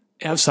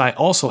 AbSci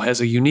also has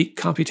a unique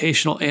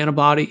computational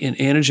antibody and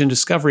antigen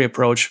discovery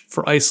approach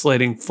for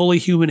isolating fully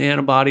human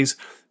antibodies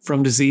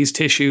from diseased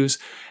tissues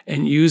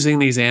and using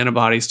these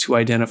antibodies to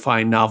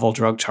identify novel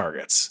drug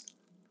targets.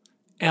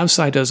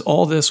 AbSci does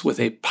all this with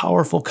a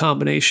powerful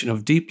combination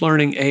of deep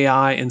learning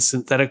AI and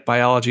synthetic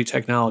biology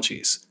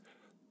technologies.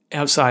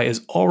 AbSci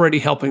is already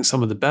helping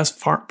some of the best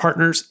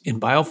partners in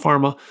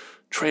biopharma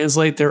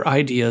translate their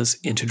ideas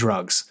into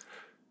drugs.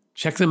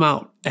 Check them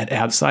out at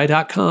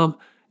absci.com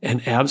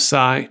and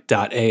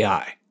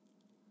absci.ai.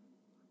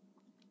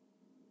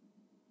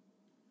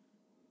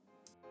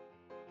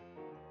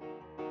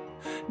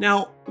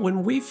 Now,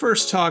 when we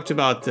first talked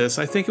about this,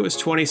 I think it was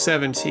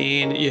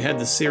 2017, you had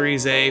the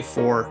Series A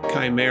for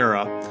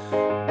Kymera,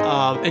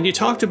 and you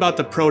talked about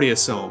the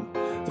proteasome.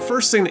 The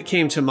first thing that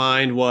came to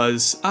mind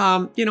was,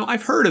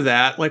 I've heard of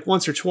that like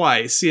once or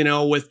twice,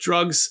 with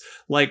drugs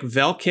like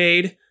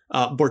Velcade,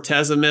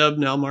 bortezomib,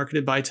 now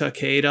marketed by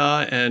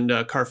Takeda, and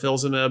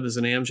carfilzomib is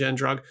an Amgen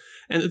drug.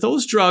 And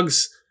those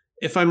drugs,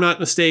 if I'm not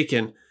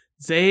mistaken,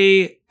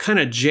 they kind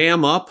of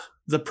jam up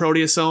the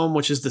proteasome,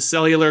 which is the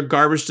cellular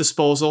garbage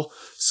disposal.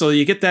 So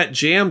you get that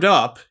jammed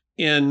up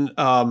in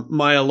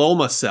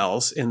myeloma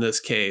cells in this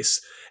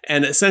case.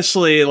 And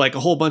essentially, like a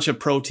whole bunch of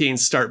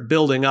proteins start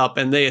building up,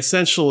 and they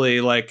essentially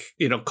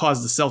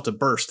cause the cell to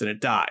burst and it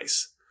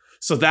dies.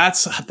 So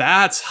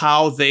that's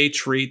how they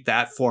treat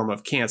that form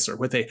of cancer,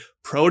 with a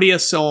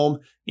proteasome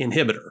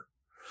inhibitor.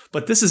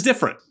 But this is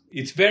different.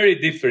 It's very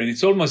different.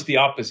 It's almost the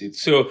opposite.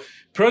 So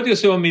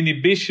proteasome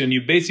inhibition, you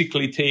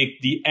basically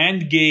take the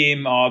end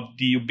game of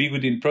the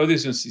ubiquitin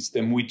proteasome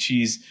system, which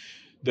is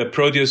the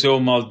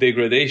proteasomal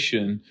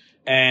degradation,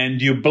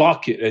 and you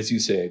block it, as you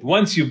said.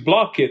 Once you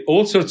block it,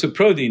 all sorts of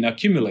protein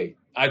accumulate,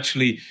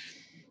 actually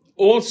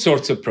all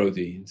sorts of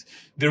proteins.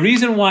 The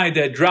reason why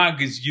that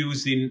drug is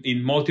used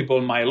in multiple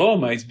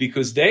myeloma is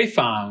because they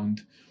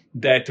found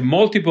that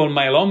multiple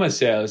myeloma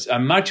cells are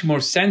much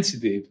more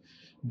sensitive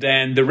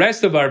than the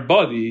rest of our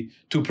body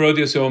to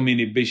proteasome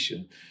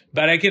inhibition.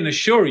 But I can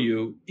assure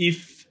you,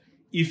 if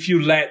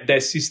you let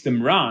that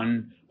system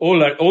run,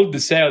 all the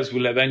cells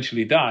will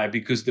eventually die,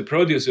 because the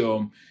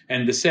proteasome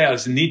and the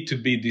cells need to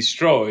be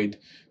destroyed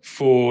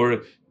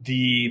for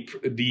the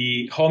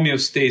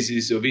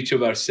homeostasis of each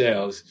of our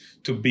cells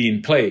to be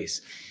in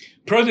place.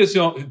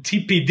 Proteasome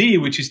TPD,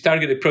 which is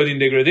targeted protein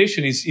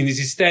degradation, is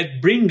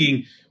instead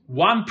bringing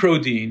one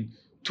protein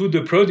to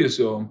the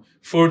proteasome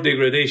for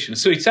degradation.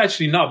 So it's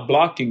actually not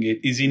blocking it,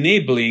 it's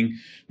enabling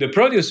the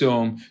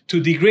proteasome to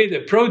degrade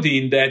a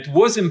protein that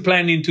wasn't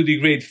planning to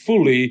degrade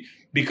fully,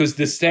 because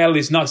the cell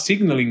is not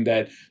signaling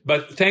that.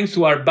 But thanks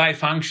to our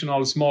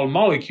bifunctional small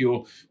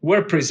molecule,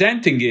 we're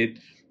presenting it.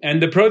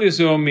 And the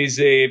proteasome is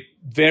a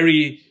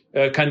very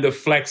kind of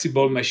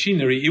flexible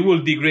machinery. It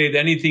will degrade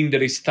anything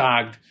that is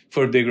tagged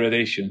for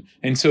degradation.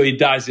 And so it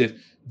does it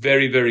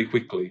very, very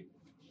quickly.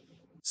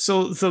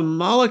 So the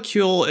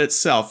molecule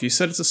itself, you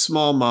said it's a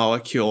small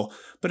molecule,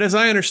 but as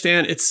I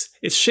understand, it's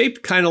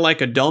shaped kind of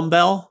like a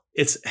dumbbell.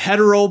 It's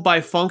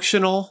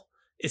heterobifunctional.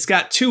 It's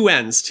got two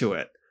ends to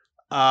it.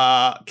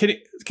 Can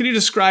you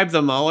describe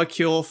the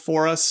molecule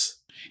for us?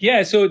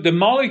 Yeah, so the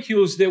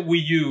molecules that we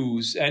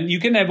use, and you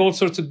can have all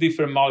sorts of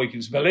different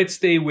molecules, but let's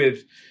stay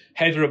with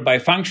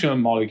heterobifunctional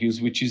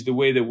molecules, which is the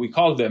way that we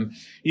call them.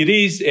 It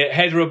is a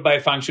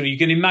heterobifunctional. You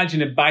can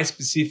imagine a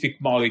bispecific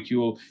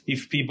molecule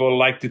if people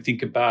like to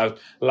think about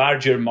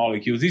larger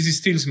molecules. This is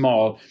still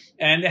small,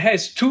 and it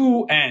has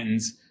two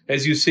ends,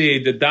 as you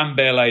say, the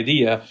dumbbell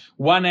idea.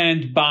 One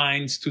end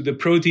binds to the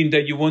protein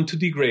that you want to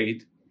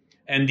degrade,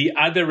 and the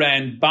other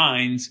end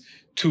binds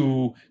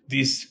to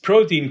this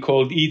protein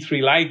called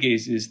E3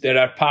 ligases that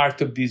are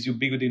part of this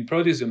ubiquitin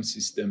proteasome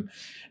system.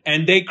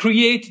 And they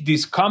create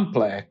this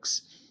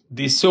complex,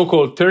 this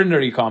so-called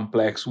ternary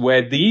complex,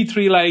 where the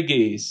E3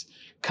 ligase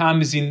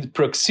comes in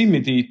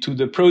proximity to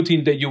the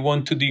protein that you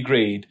want to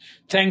degrade,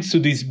 thanks to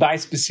this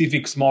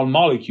bispecific small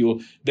molecule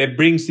that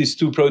brings these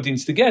two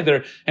proteins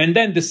together. And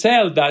then the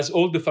cell does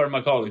all the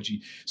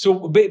pharmacology.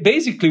 So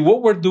basically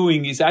what we're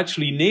doing is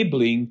actually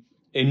enabling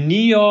a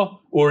neo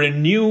or a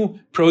new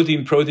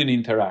protein-protein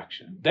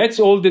interaction. That's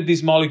all that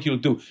this molecule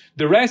do.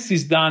 The rest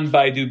is done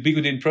by the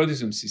ubiquitin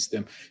proteasome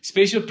system.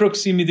 Spatial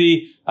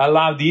proximity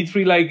allows the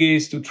E3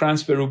 ligase to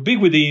transfer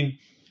ubiquitin.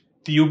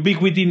 The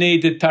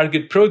ubiquitinated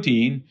target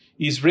protein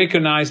is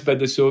recognized by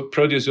the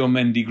proteasome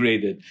and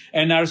degraded.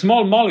 And our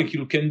small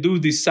molecule can do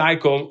this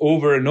cycle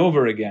over and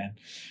over again.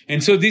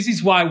 And so this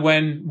is why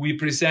when we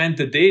present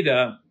the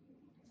data,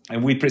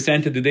 and we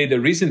presented the data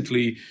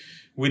recently,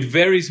 with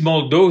very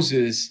small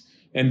doses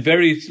and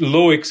very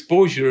low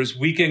exposures,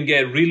 we can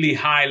get really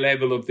high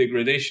level of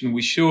degradation.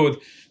 We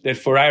showed that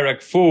for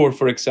IRAK4,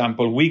 for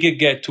example, we could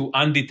get to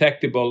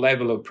undetectable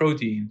level of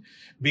protein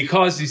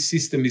because this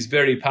system is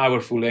very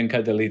powerful and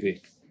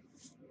catalytic.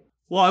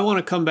 Well, I want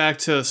to come back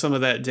to some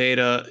of that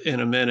data in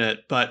a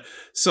minute, but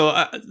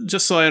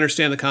just so I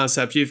understand the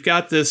concept, you've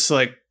got this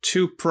like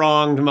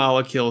two-pronged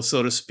molecule,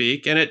 so to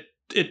speak, and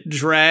it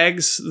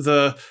drags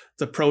the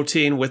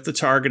protein with the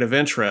target of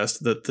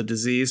interest, the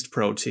diseased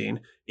protein,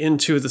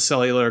 into the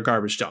cellular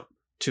garbage dump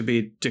to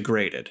be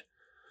degraded.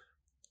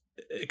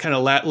 It kind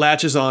of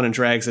latches on and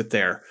drags it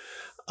there.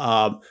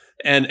 And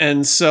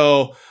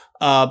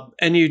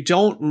you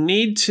don't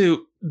need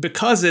to,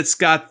 because it's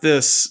got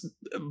this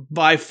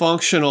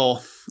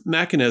bifunctional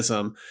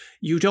mechanism,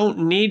 you don't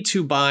need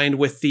to bind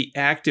with the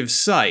active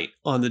site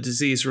on the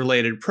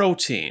disease-related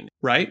protein,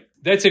 right?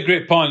 That's a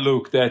great point,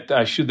 Luke, that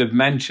I should have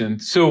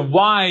mentioned. So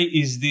why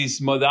is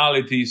this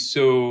modality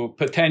so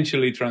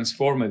potentially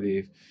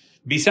transformative?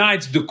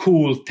 Besides the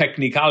cool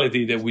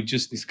technicality that we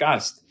just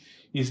discussed,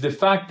 is the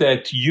fact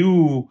that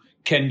you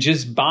can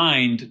just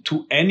bind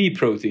to any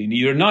protein.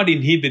 You're not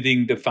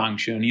inhibiting the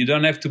function. You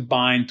don't have to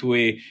bind to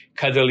a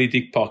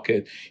catalytic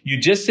pocket. You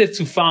just have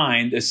to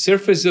find a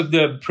surface of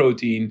the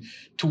protein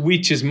to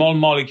which a small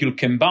molecule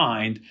can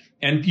bind,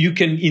 and you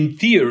can, in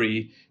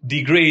theory,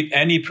 degrade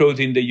any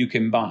protein that you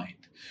can bind.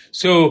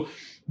 So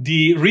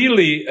the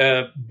really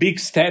big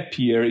step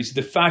here is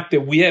the fact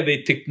that we have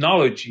a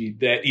technology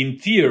that, in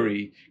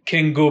theory,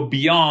 can go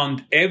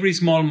beyond every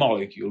small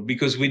molecule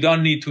because we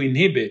don't need to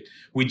inhibit.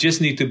 We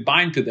just need to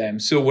bind to them.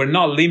 So we're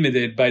not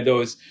limited by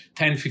those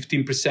 10,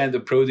 15%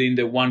 of protein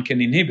that one can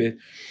inhibit.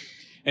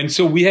 And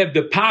so we have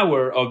the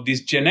power of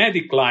this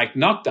genetic-like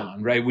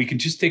knockdown, right? We can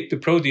just take the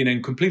protein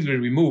and completely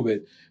remove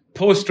it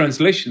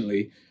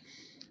post-translationally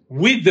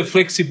with the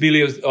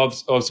flexibility of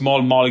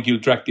small molecule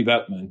drug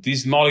development.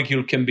 This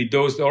molecule can be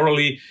dosed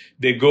orally.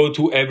 They go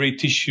to every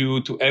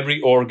tissue, to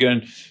every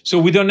organ. So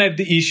we don't have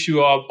the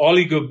issue of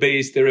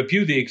oligo-based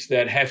therapeutics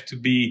that have to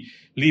be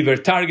liver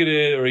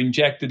targeted or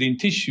injected in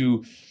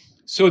tissue.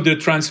 So the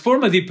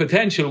transformative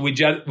potential,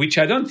 which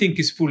I don't think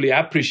is fully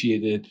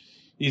appreciated,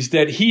 is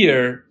that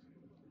here,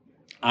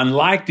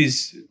 unlike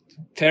these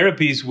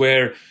therapies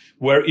where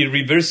we're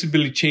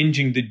irreversibly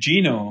changing the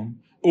genome,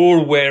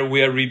 or where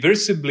we are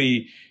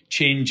reversibly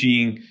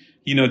changing,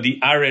 the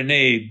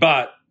RNA,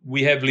 but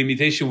we have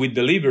limitation with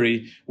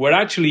delivery, we're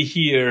actually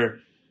here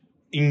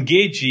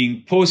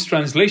engaging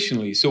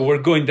post-translationally. So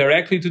we're going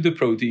directly to the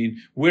protein,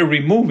 we're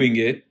removing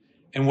it,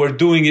 and we're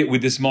doing it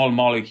with a small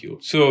molecule.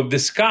 So the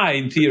sky,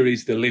 in theory,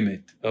 is the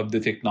limit of the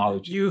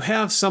technology. You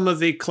have some of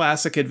the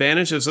classic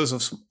advantages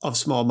of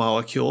small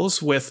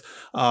molecules with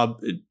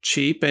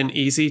cheap and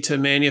easy to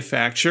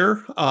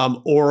manufacture,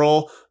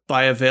 oral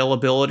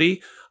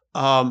bioavailability,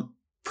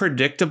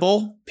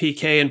 predictable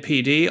PK and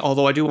PD,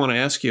 although I do want to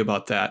ask you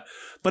about that.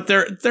 But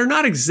they're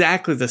not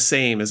exactly the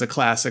same as a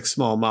classic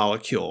small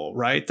molecule,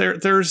 right?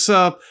 There's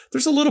a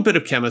little bit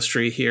of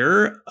chemistry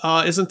here,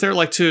 isn't there?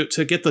 Like to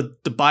get the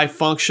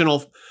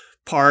bifunctional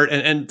part,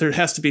 and there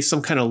has to be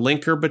some kind of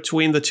linker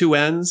between the two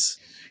ends.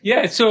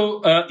 Yeah.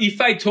 So if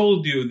I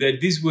told you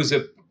that this was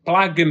a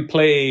plug and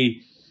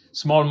play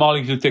small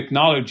molecule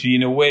technology,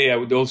 in a way, I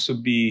would also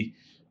be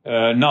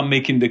not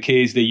making the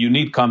case that you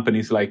need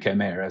companies like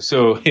Kymera.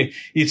 So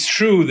it's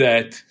true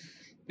that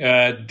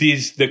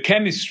the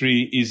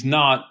chemistry is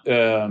not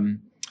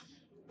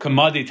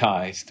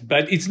commoditized,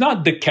 but it's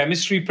not the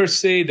chemistry per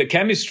se. The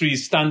chemistry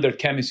is standard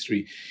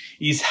chemistry.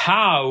 Is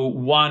how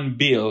one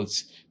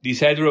builds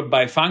these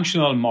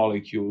heterobifunctional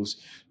molecules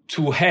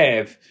to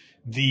have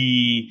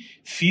the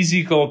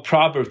physical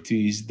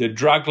properties, the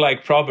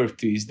drug-like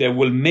properties that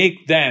will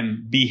make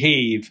them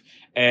behave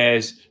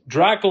as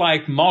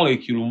drug-like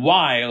molecule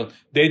while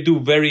they do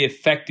very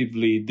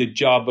effectively the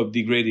job of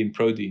degrading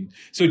protein.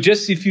 So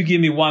just if you give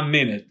me 1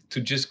 minute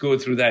to just go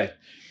through that,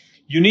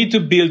 you need to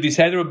build these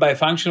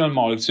heterobifunctional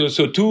molecules.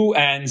 So two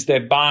ends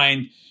that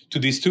bind to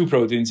these two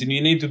proteins, and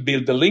you need to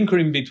build the linker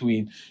in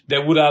between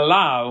that would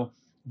allow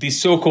the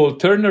so-called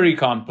ternary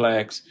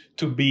complex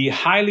to be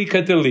highly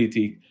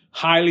catalytic,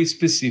 highly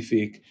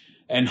specific,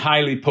 and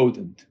highly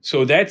potent.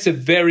 So that's a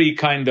very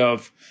kind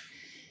of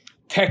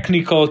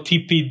technical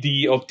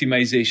TPD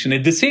optimization.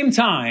 At the same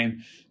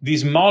time,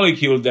 this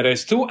molecule that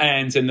has two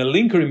ends and a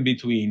linker in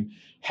between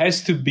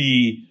has to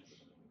be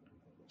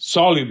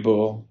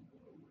soluble,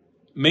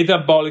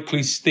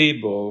 metabolically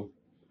stable,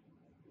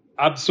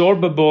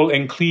 absorbable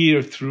and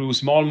clear through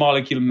small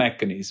molecule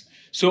mechanisms.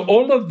 So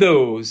all of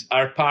those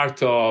are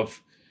part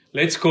of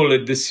let's call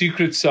it the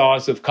secret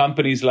sauce of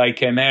companies like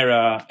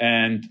Kymera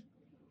and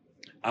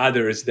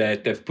others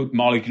that have put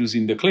molecules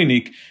in the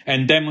clinic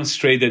and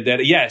demonstrated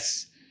that,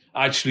 yes,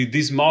 actually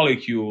this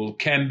molecule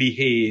can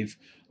behave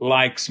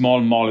like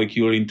small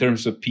molecule in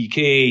terms of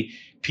PK,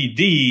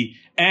 PD,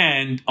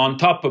 and on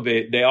top of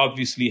it, they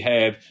obviously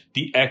have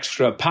the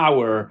extra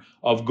power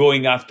of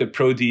going after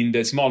protein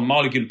that small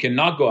molecule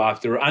cannot go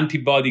after, or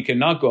antibody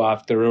cannot go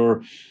after,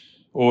 or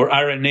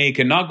RNA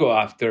cannot go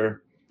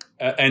after,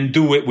 and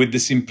do it with the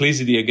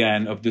simplicity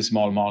again of the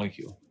small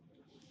molecule.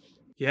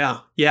 Yeah.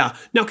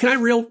 Now, can I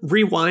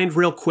rewind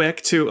real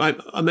quick to,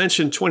 I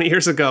mentioned 20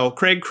 years ago,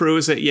 Craig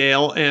Crews at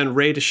Yale and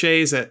Ray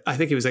Deshays I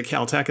think he was at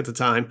Caltech at the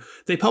time,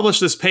 they published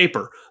this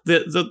paper,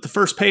 the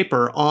first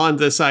paper on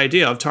this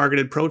idea of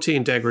targeted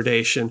protein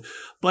degradation,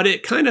 but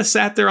it kind of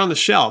sat there on the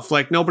shelf,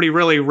 like nobody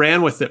really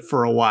ran with it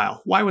for a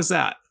while. Why was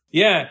that?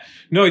 Yeah,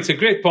 no, it's a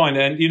great point.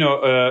 And,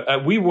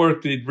 we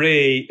worked with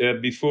Ray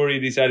before he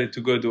decided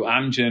to go to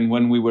Amgen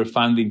when we were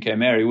founding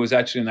Kymera. It was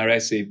actually in our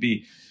SAB.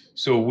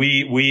 So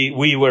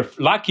we were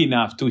lucky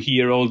enough to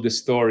hear all the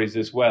stories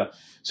as well.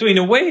 So in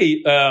a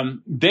way,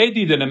 they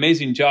did an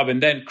amazing job.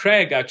 And then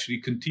Craig actually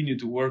continued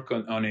to work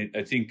on it.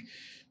 I think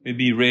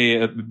maybe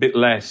Ray a bit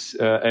less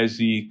as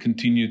he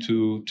continued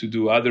to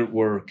do other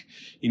work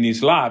in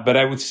his lab. But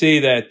I would say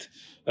that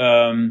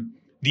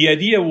the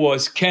idea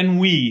was, can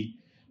we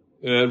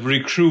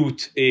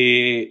recruit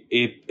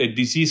a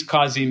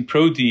disease-causing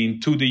protein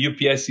to the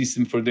UPS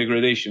system for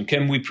degradation?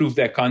 Can we prove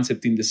that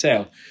concept in the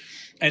cell?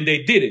 And they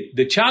did it.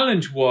 The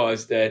challenge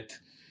was that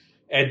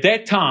at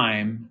that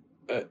time,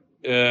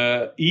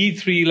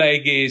 E3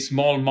 ligase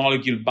small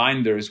molecule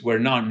binders were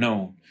not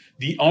known.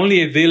 The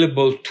only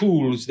available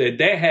tools that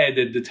they had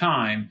at the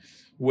time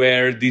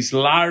were these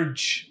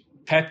large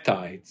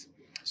peptides.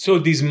 So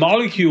these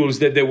molecules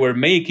that they were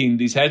making,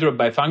 these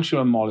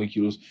heterobifunctional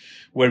molecules,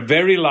 were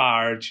very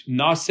large,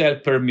 not cell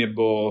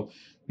permeable,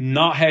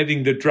 not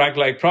having the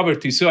drug-like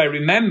properties. So I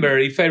remember,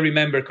 if I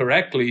remember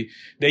correctly,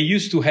 they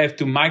used to have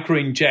to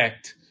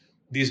microinject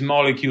these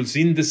molecules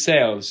in the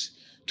cells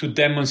to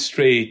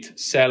demonstrate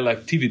cell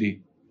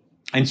activity.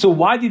 And so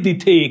why did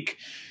it take,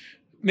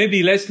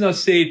 maybe let's not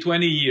say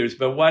 20 years,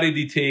 but why did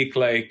it take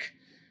like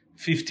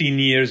 15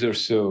 years or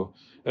so?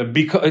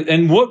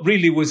 And what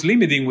really was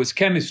limiting was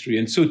chemistry.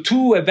 And so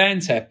two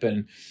events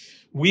happened.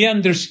 We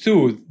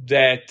understood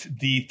that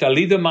the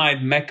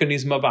thalidomide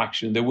mechanism of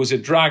action, there was a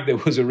drug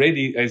that was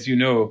already, as you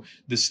know,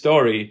 the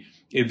story,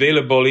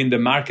 available in the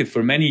market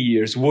for many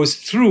years, was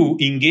through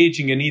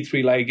engaging an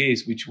E3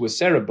 ligase, which was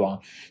cereblon.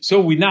 So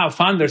we now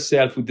found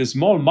ourselves with a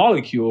small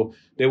molecule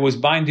that was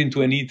binding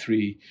to an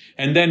E3.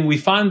 And then we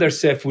found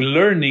ourselves with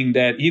learning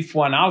that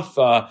Ep1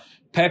 alpha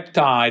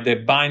peptide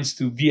that binds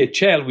to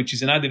VHL, which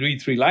is another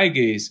E3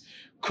 ligase,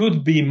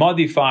 could be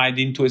modified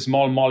into a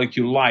small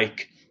molecule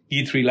like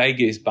E3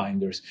 ligase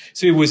binders.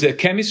 So it was a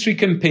chemistry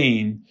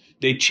campaign.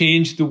 They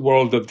changed the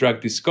world of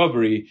drug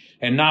discovery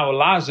and now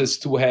allows us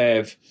to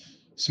have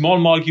small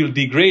molecule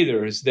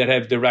degraders that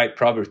have the right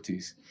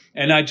properties.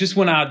 And I just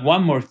want to add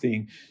one more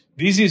thing.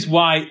 This is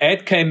why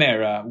at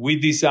Kymera, we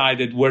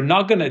decided we're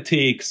not going to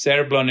take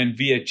cereblon and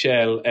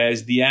VHL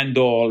as the end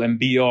all and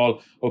be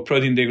all of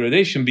protein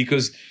degradation,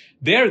 because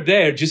they're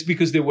there just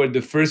because they were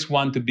the first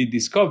one to be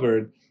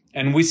discovered.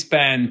 And we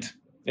spent,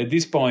 at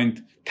this point,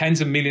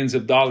 tens of millions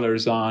of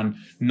dollars on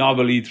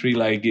novel E3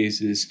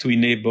 ligases to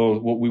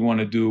enable what we want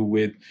to do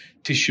with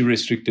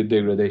tissue-restricted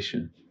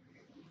degradation.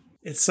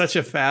 It's such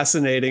a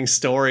fascinating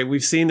story.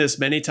 We've seen this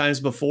many times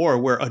before,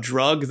 where a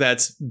drug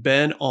that's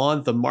been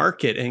on the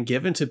market and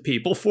given to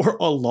people for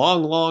a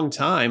long, long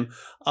time,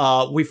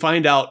 we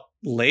find out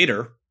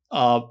later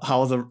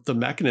how the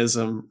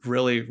mechanism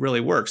really,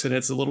 really works. And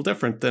it's a little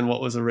different than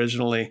what was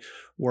originally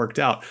worked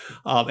out.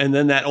 And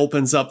then that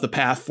opens up the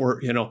path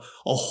for, a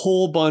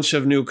whole bunch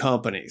of new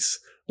companies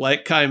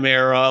like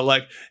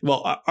Kymera,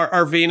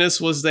 our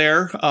Venus was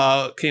there,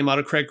 came out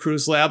of Craig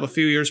Crews' lab a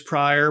few years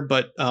prior,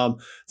 but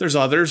there's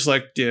others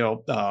like,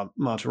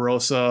 Monte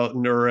Rosa,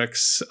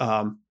 Nurix.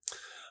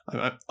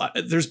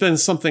 There's been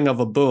something of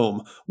a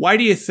boom. Why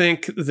do you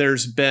think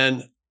there's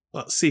been,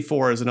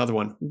 C4 is another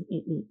one.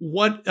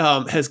 What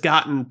has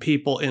gotten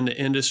people in the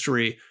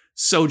industry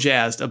so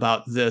jazzed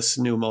about this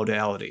new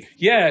modality?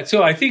 Yeah,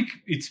 so I think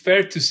it's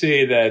fair to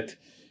say that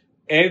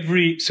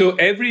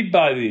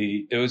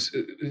everybody, it was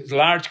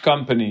large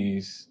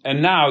companies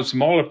and now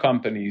smaller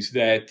companies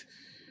that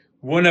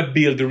want to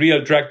build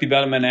real drug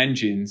development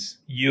engines,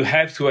 you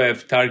have to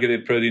have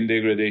targeted protein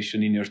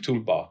degradation in your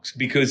toolbox,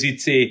 because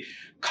it's a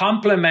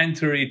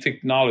complementary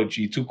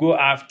technology to go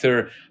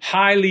after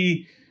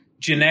highly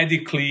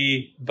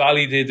genetically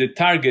validated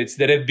targets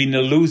that have been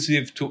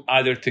elusive to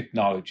other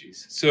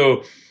technologies.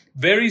 So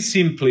very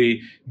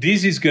simply,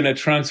 this is going to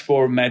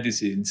transform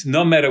medicines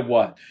no matter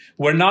what.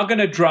 We're not going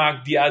to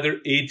drug the other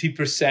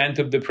 80%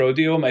 of the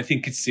proteome. I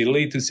think it's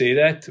silly to say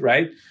that,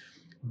 right?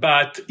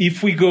 But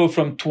if we go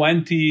from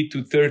 20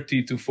 to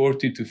 30 to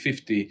 40 to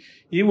 50,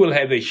 it will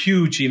have a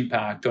huge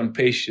impact on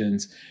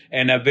patients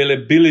and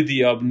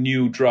availability of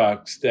new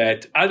drugs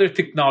that other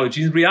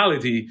technologies, in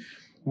reality,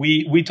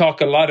 we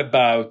talk a lot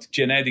about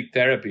genetic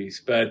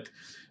therapies, but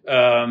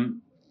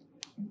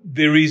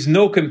there is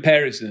no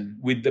comparison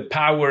with the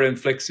power and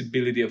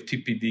flexibility of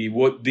TPD,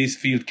 what this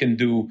field can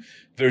do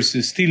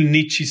versus still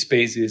niche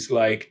spaces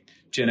like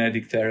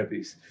genetic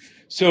therapies.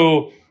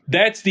 So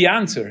that's the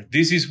answer.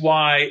 This is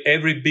why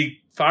every big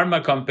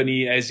pharma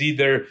company has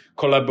either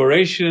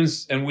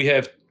collaborations, and we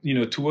have,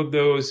 two of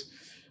those,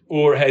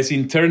 or has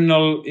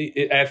internal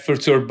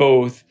efforts, or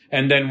both.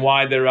 And then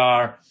why there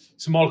are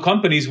small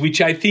companies,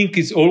 which I think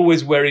is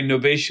always where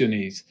innovation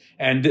is.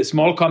 And the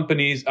small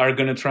companies are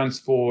going to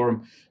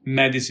transform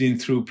medicine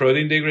through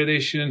protein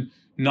degradation,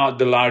 not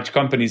the large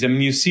companies. I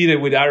mean, you see that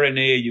with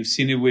RNA, you've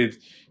seen it with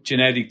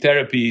genetic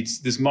therapy. It's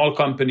the small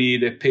company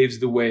that paves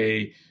the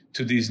way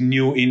to these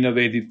new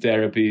innovative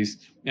therapies.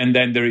 And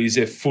then there is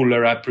a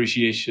fuller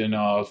appreciation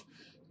of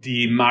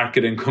the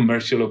market and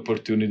commercial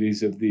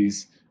opportunities of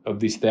these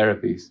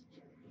therapies.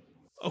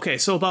 Okay,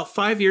 so about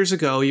 5 years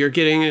ago, you're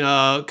getting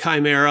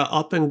Kymera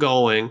up and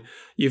going.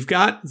 You've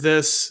got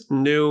this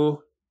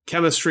new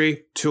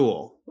chemistry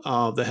tool,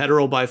 the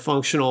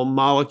heterobifunctional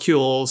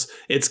molecules.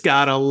 It's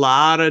got a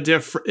lot of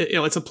different,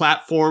 it's a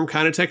platform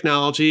kind of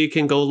technology. It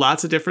can go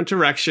lots of different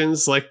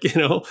directions. Like,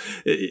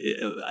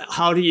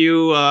 how do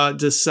you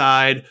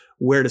decide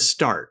where to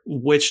start,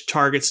 which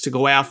targets to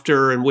go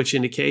after, and which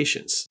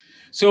indications?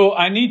 So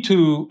I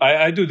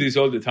do this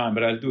all the time,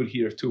 but I'll do it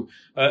here too.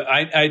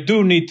 I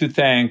do need to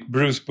thank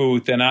Bruce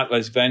Booth and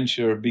Atlas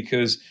Venture,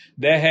 because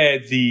they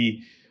had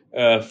the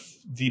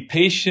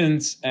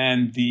patience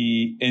and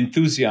the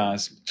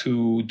enthusiasm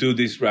to do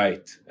this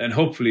right. And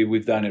hopefully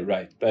we've done it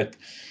right. But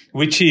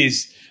which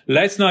is,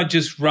 let's not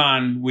just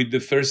run with the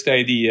first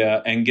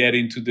idea and get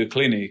into the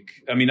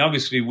clinic. I mean,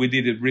 obviously we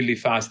did it really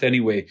fast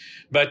anyway.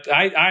 But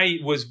I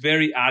was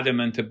very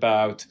adamant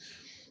about,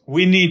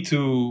 we need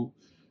to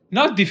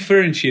not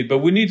differentiate, but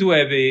we need to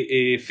have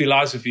a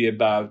philosophy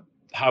about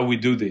how we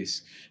do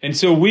this. And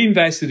so we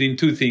invested in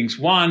two things.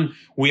 One,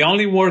 we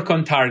only work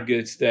on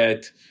targets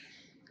that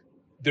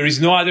there is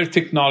no other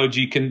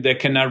technology that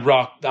can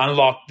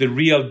unlock the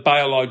real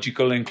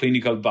biological and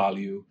clinical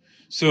value.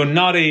 So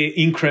not a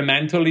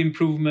incremental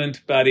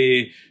improvement, but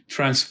a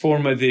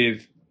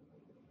transformative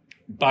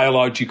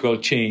biological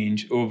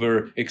change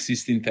over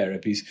existing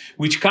therapies,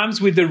 which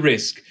comes with the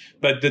risk.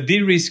 But the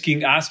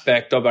de-risking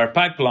aspect of our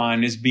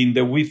pipeline has been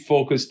that we've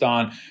focused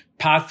on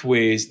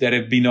pathways that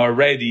have been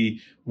already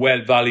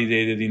well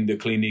validated in the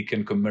clinic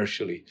and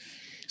commercially.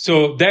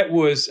 So that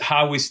was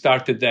how we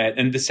started that.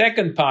 And the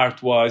second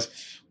part was,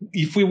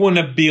 if we want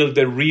to build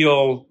a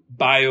real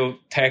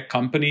biotech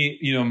company,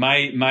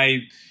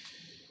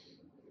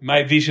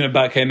 my vision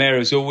about Kymera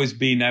has always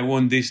been, I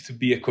want this to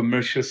be a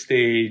commercial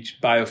stage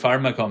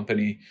biopharma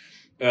company.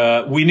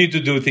 We need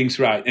to do things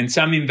right. And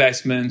some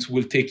investments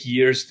will take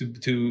years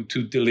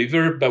to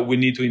deliver, but we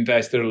need to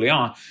invest early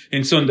on.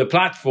 And so on the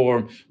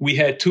platform, we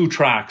had two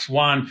tracks.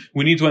 One,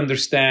 we need to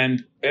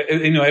understand,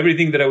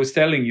 everything that I was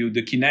telling you,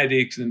 the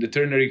kinetics and the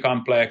ternary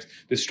complex,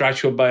 the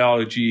structural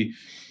biology.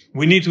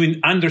 We need to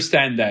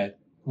understand that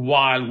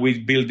while we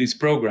build these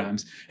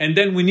programs. And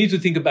then we need to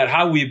think about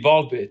how we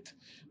evolve it.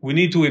 We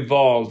need to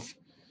evolve,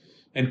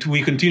 and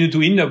we continue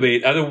to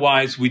innovate.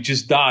 Otherwise, we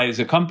just die as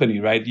a company,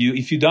 right?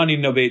 If you don't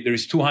innovate,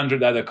 there's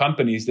 200 other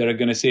companies that are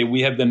going to say,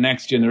 we have the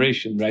next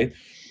generation, right?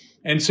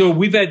 And so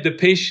we've had the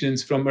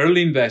patience from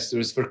early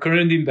investors, for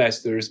current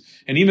investors,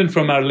 and even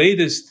from our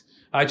latest,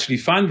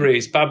 public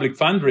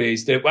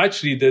fundraise, that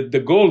actually the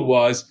goal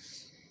was,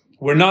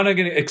 we're not going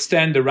to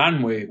extend the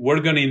runway. We're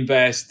going to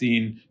invest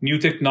in new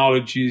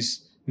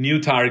technologies, new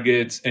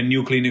targets, and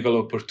new clinical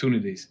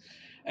opportunities.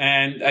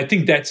 And I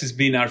think that has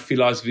been our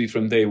philosophy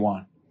from day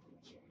one.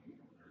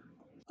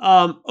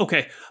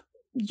 Okay.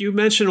 You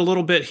mentioned a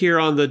little bit here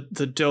on the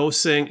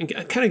dosing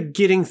and kind of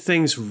getting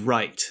things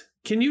right.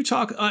 Can you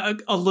talk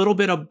a little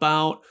bit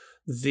about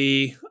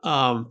the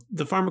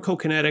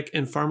pharmacokinetic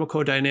and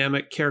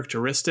pharmacodynamic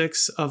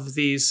characteristics of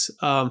these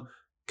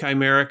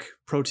chimeric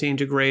protein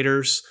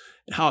degraders,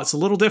 and how it's a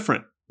little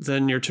different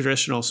than your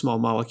traditional small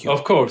molecule?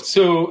 Of course.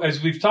 So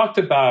as we've talked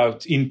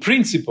about, in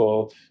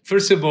principle,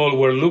 first of all,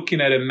 we're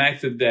looking at a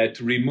method that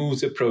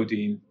removes a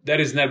protein. That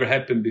has never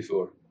happened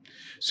before.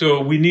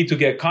 So we need to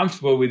get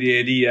comfortable with the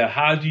idea,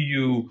 how do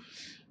you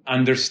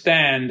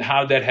understand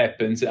how that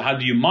happens? How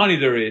do you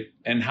monitor it?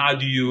 And how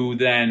do you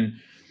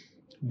then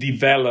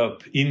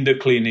develop in the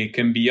clinic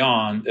and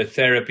beyond a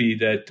therapy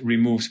that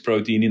removes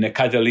protein in a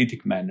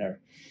catalytic manner?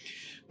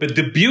 But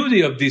the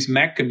beauty of this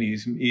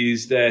mechanism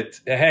is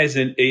that it has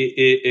an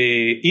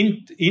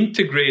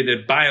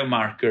integrated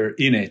biomarker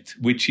in it,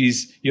 which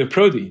is your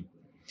protein.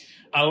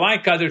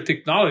 Unlike other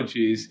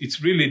technologies,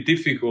 it's really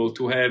difficult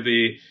to have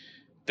a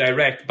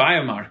direct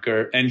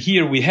biomarker, and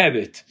here we have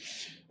it.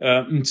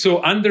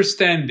 So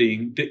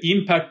understanding the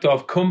impact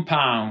of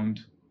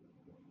compound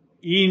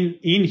in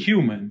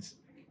humans,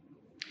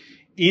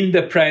 in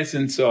the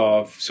presence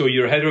of, so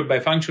your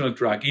heterobifunctional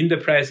drug, in the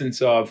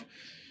presence of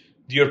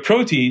your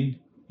protein,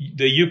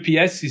 the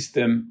UPS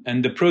system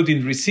and the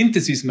protein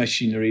resynthesis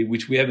machinery,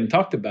 which we haven't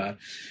talked about,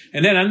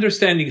 and then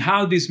understanding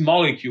how this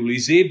molecule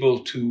is able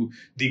to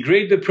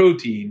degrade the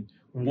protein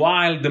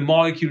while the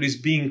molecule is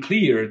being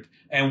cleared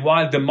and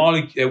while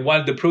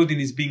the protein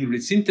is being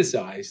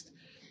resynthesized,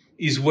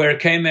 is where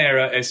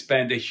Kymera has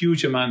spent a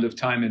huge amount of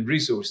time and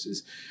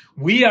resources.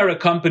 We are a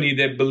company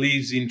that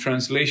believes in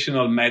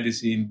translational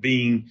medicine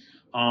being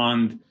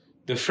on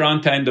the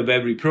front end of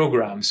every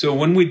program. So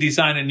when we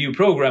design a new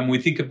program, we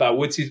think about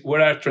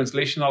what are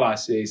translational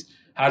assays,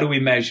 how do we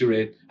measure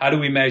it, how do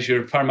we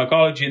measure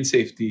pharmacology and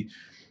safety.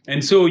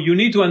 And so you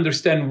need to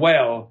understand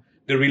well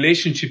the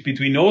relationship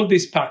between all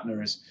these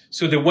partners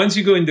so that once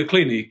you go in the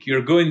clinic,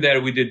 you're going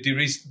there with a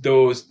de-risked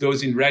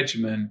dosing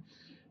regimen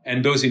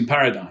and dosing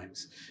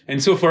paradigms.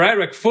 And so for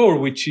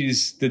IRAK4, which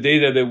is the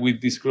data that we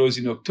disclosed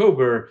in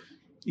October,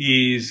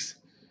 is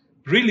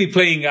really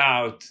playing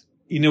out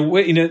in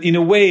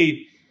a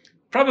way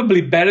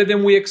probably better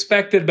than we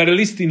expected, but at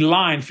least in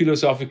line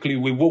philosophically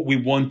with what we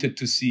wanted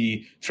to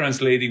see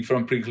translating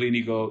from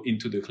preclinical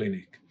into the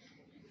clinic.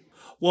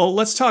 Well,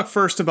 let's talk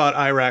first about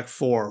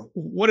IRAK4.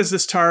 What is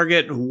this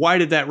target, and why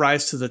did that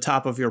rise to the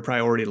top of your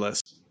priority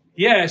list?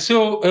 Yeah,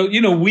 so,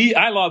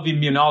 I love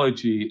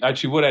immunology.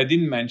 Actually, what I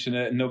didn't mention,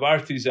 at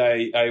Novartis,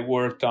 I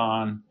worked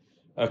on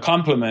a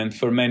complement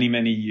for many,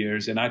 many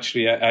years. And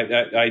actually,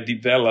 I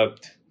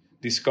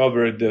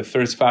discovered the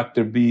first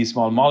factor B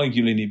small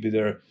molecule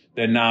inhibitor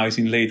that now is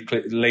in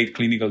late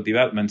clinical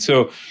development.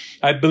 So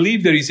I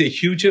believe there is a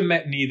huge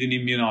unmet need in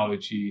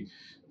immunology.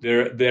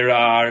 There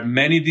are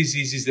many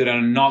diseases that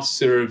are not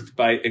served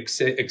by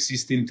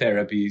existing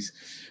therapies.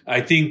 I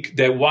think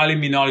that while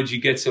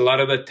immunology gets a lot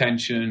of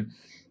attention,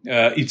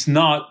 it's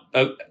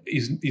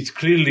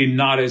clearly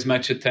not as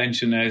much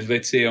attention as,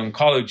 let's say,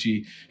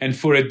 oncology. And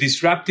for a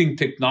disrupting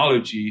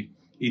technology,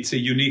 it's a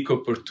unique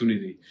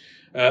opportunity.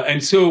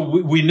 And so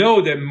we know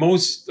that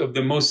most of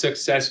the most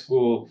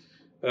successful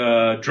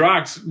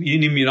drugs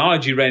in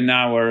immunology right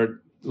now are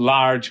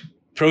large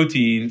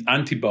protein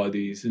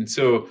antibodies. And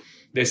so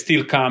they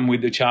still come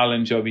with the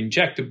challenge of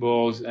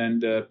injectables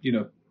and,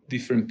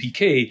 different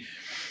PK.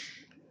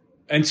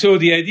 And so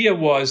the idea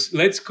was,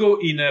 let's go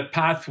in a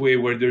pathway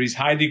where there is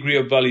high degree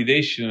of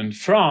validation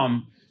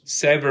from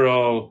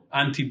several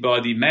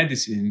antibody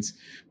medicines,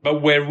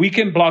 but where we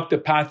can block the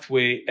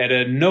pathway at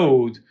a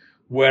node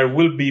where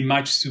we'll be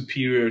much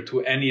superior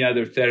to any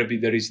other therapy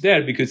that is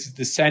there because it's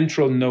the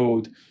central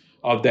node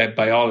of that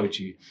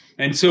biology.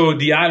 And so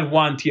the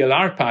IL-1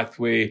 TLR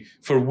pathway,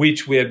 for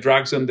which we have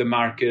drugs on the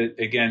market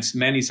against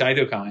many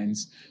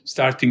cytokines,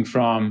 starting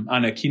from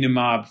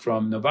anakinumab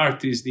from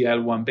Novartis, the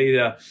IL-1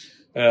 beta,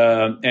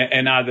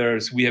 and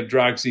others. We have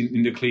drugs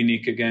in the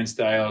clinic against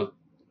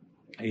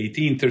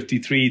IL-18,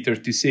 33,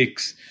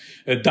 36,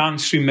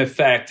 downstream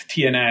effect,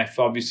 TNF,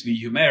 obviously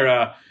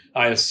Kymera,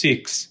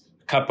 IL-6,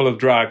 a couple of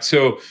drugs.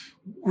 So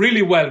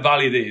really well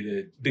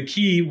validated. The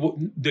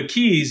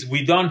key is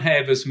we don't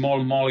have a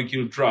small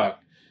molecule drug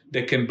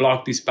that can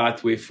block this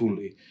pathway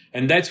fully.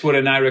 And that's what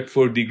an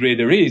IRAK4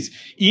 degrader is.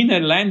 In a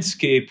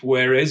landscape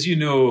where, as you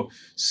know,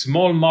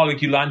 small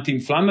molecule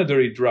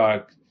anti-inflammatory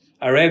drugs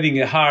are having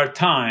a hard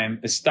time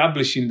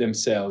establishing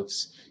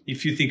themselves.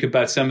 If you think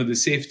about some of the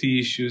safety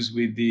issues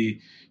with the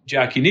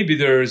JAK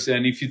inhibitors,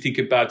 and if you think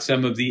about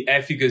some of the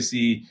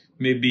efficacy,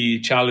 maybe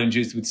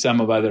challenges with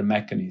some of other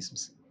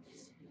mechanisms.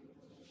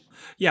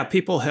 Yeah,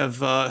 people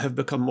have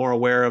become more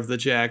aware of the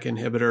JAK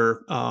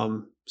inhibitor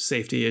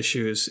safety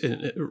issues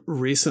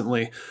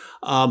recently.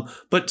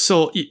 But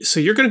so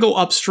you're going to go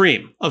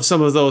upstream of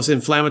some of those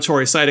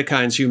inflammatory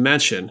cytokines you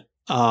mentioned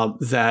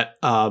that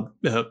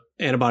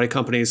antibody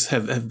companies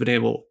have been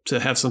able to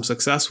have some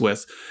success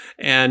with.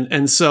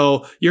 And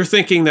so you're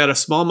thinking that a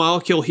small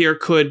molecule here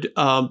could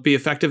be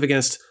effective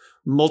against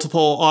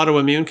multiple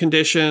autoimmune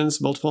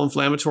conditions, multiple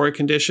inflammatory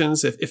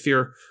conditions if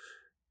you're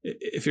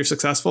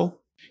successful?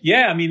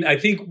 Yeah, I mean, I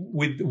think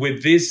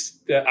with this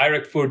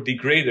IRAK4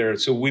 degrader,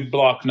 so we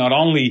block not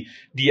only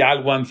the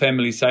IL-1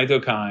 family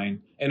cytokine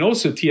and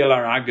also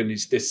TLR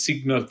agonists that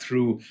signal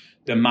through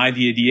the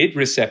MyD88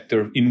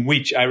 receptor, in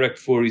which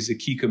IRAK4 is a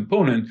key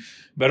component,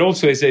 but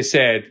also, as I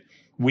said,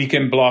 we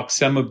can block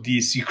some of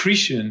the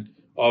secretion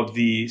of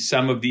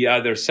some of the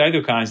other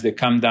cytokines that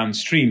come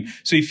downstream.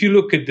 So if you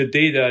look at the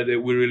data that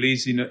we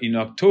released in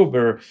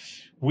October,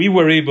 we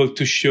were able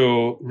to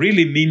show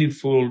really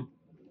meaningful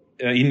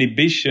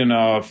inhibition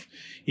of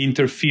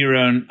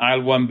interferon,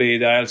 IL-1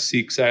 beta,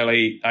 IL-6,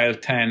 IL-8,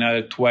 IL-10,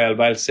 IL-12,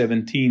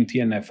 IL-17,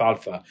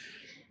 TNF-alpha.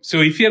 So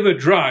if you have a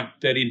drug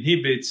that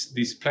inhibits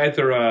this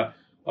plethora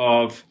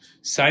of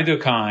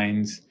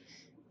cytokines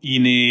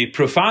in a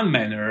profound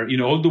manner,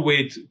 all the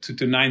way to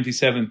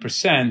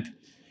 97%,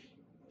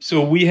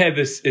 so we have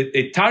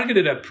a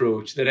targeted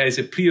approach that has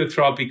a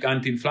pleiotropic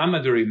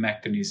anti-inflammatory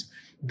mechanism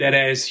that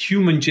has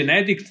human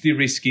genetic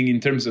de-risking in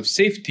terms of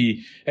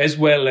safety, as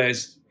well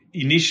as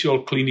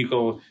initial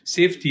clinical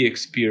safety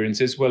experience,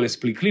 as well as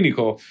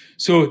preclinical.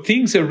 So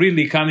things are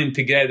really coming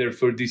together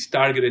for this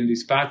target and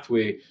this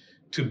pathway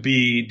to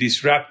be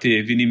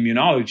disruptive in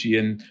immunology.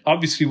 And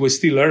obviously, we're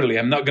still early.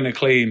 I'm not going to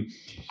claim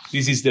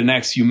this is the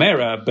next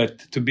Kymera.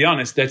 But to be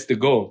honest, that's the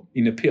goal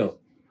in a pill.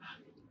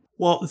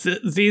 Well,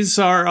 this is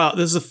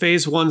a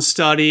phase 1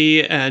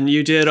 study, and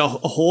you did a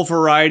whole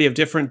variety of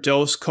different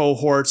dose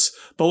cohorts.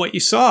 But what you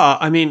saw,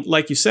 I mean,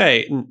 like you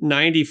say,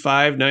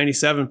 95,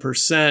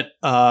 97%,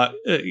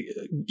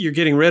 you're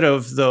getting rid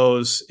of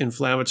those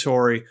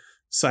inflammatory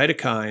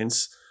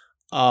cytokines.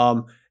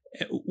 And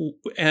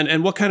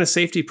what kind of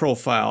safety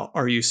profile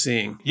are you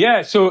seeing?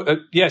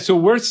 So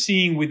we're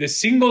seeing with a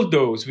single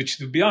dose, which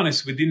to be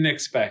honest, we didn't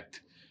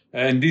expect.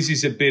 And this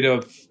is a bit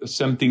of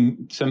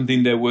something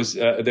that was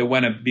that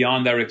went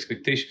beyond our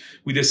expectation.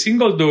 With a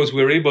single dose,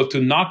 we're able to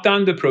knock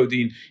down the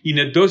protein in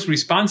a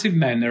dose-responsive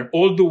manner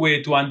all the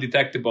way to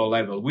undetectable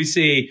level. We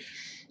say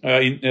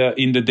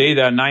in the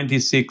data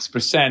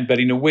 96%, but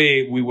in a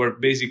way we were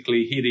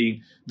basically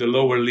hitting the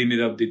lower limit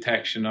of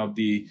detection of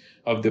the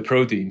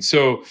protein.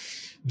 So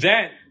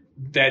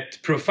that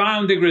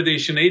profound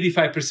degradation,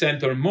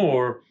 85% or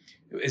more,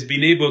 has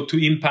been able to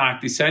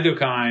impact the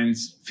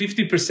cytokines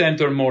 50%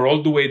 or more,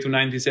 all the way to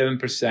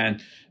 97%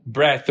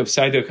 breadth of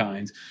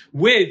cytokines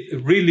with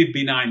really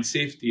benign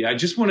safety. I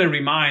just want to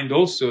remind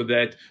also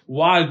that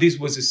while this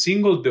was a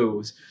single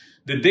dose,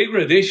 the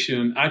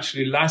degradation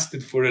actually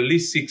lasted for at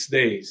least 6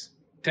 days,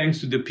 thanks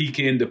to the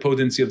PK and the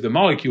potency of the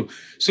molecule.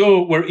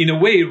 So we're in a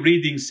way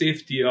reading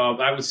safety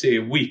of, I would say,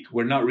 a week.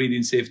 We're not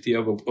reading safety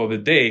of a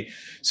day.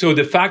 So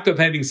the fact of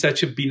having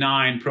such a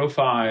benign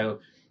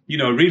profile,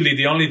 really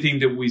the only thing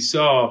that we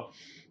saw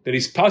that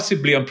is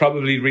possibly and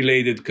probably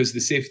related, because the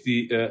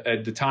safety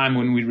at the time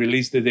when we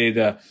released the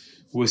data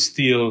was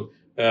still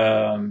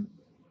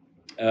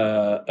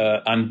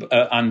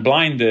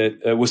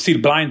blinded,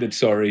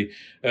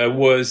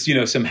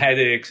 was some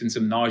headaches and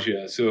some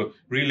nausea. So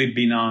really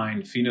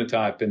benign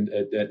phenotype, and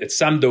at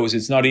some dose,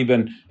 it's not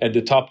even at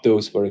the top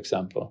dose, for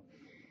example.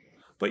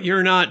 But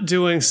you're not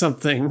doing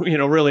something,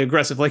 really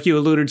aggressive, like you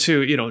alluded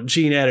to,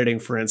 gene editing,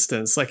 for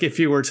instance. Like if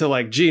you were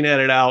to gene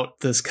edit out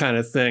this kind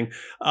of thing,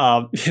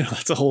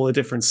 that's a whole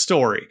different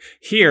story.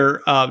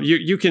 Here,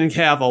 you can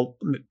have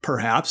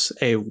perhaps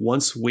a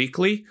once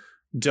weekly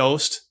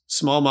dosed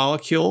small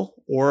molecule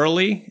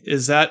orally.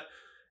 Is that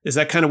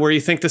kind of where you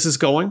think this is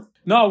going?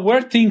 No,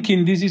 we're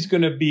thinking this is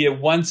going to be a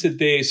once a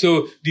day.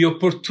 So the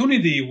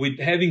opportunity with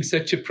having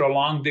such a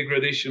prolonged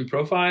degradation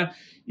profile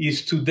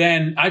is to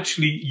then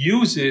actually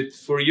use it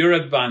for your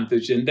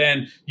advantage. And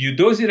then you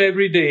dose it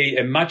every day,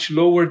 a much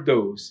lower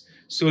dose,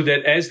 so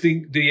that as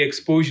the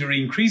exposure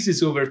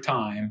increases over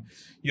time,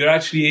 you're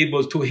actually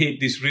able to hit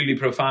this really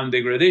profound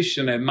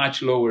degradation at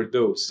much lower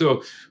dose.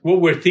 So what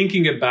we're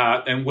thinking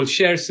about, and we'll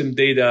share some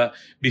data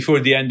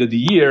before the end of the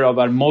year of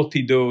our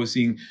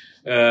multi-dosing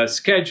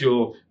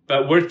schedule,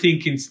 but we're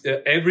thinking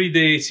every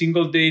day,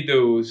 single day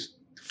dose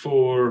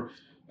for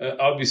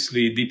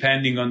obviously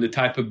depending on the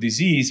type of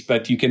disease,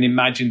 but you can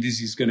imagine this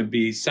is going to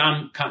be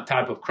some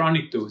type of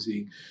chronic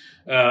dosing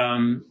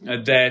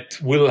that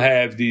will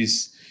have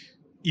this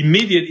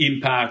immediate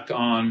impact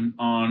on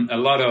a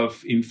lot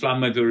of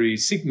inflammatory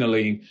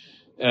signaling,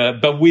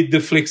 but with the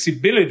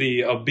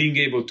flexibility of being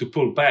able to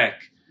pull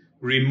back,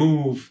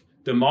 remove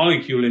the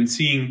molecule, and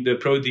seeing the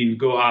protein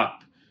go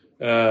up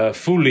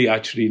fully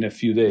actually in a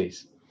few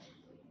days.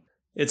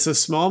 It's a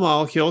small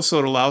molecule, so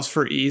it allows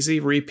for easy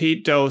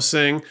repeat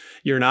dosing.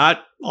 You're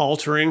not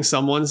altering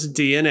someone's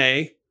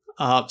DNA.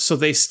 So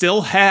they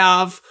still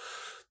have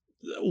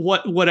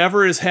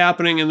whatever is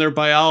happening in their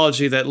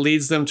biology that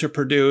leads them to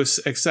produce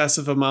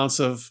excessive amounts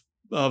of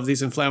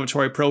these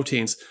inflammatory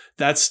proteins.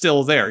 That's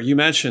still there. You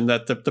mentioned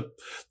that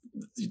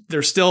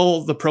there's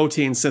still the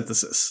protein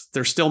synthesis.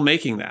 They're still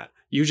making that.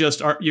 You're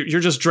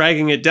just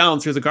dragging it down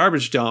through the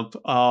garbage dump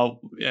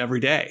every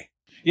day.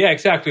 Yeah,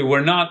 exactly.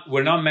 We're not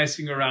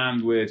messing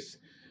around with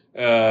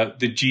the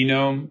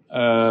genome,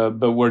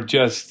 but we're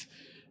just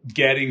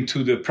getting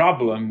to the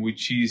problem,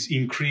 which is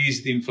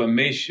increased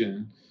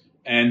inflammation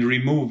and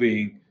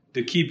removing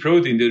the key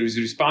protein that is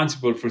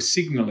responsible for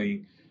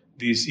signaling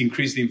this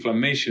increased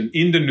inflammation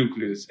in the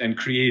nucleus and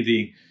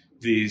creating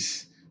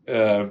this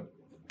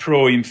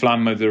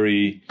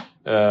pro-inflammatory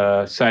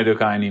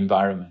cytokine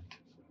environment.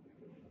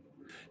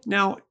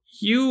 Now,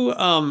 you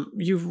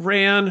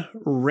ran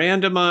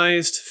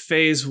randomized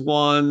phase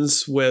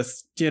 1s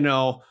with,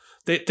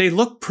 they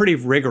look pretty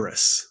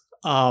rigorous,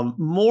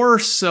 more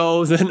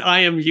so than I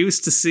am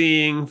used to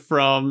seeing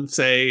from,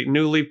 say,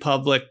 newly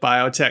public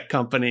biotech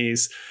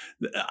companies.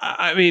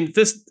 I mean,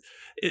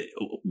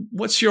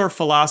 what's your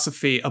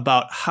philosophy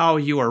about how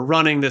you are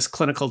running this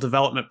clinical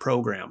development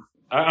program?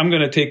 I'm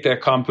going to take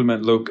that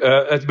compliment, Luke.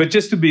 But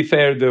just to be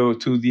fair, though,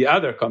 to the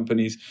other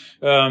companies,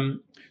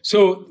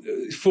 so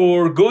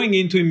for going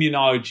into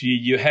immunology,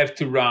 you have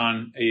to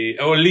run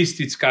or at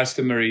least it's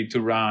customary to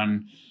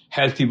run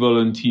healthy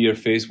volunteer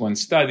phase 1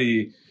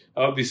 study.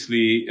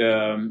 Obviously,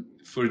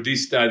 for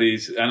these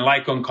studies,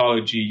 unlike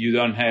oncology, you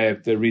don't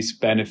have the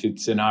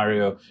risk-benefit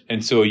scenario.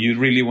 And so you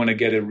really want to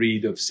get a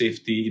read of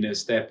safety in a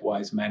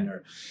stepwise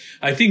manner.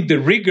 I think the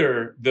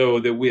rigor, though,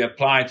 that we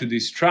apply to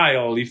this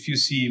trial, if you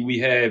see we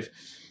have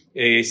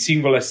a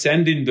single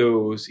ascending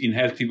dose in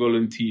healthy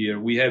volunteer.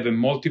 We have a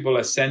multiple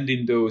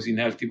ascending dose in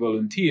healthy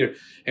volunteer.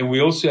 And we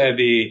also have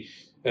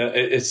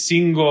a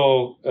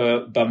single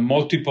but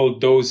multiple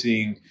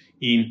dosing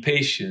in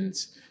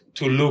patients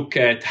to look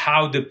at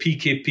how the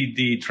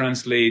PK/PD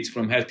translates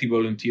from healthy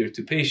volunteer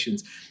to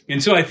patients.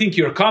 And so I think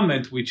your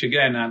comment, which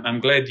again, I'm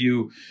glad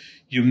you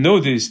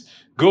noticed,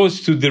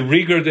 goes to the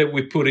rigor that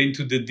we put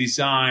into the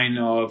design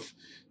of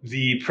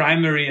the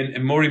primary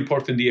and more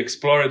important, the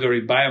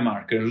exploratory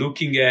biomarker,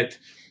 looking at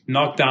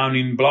knockdown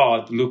in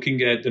blood,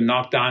 looking at the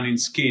knockdown in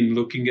skin,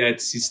 looking at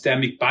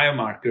systemic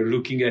biomarker,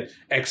 looking at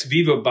ex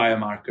vivo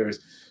biomarkers,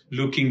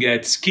 looking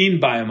at skin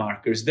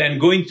biomarkers, then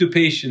going to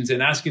patients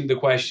and asking the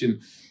question,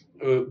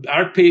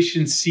 are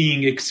patients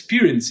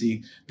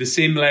experiencing the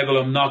same level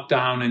of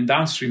knockdown and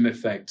downstream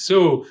effect?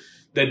 So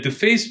that the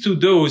phase 2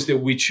 dose that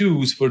we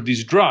choose for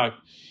this drug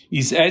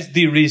is as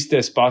de-risked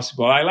as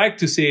possible. I like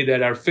to say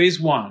that our phase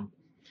 1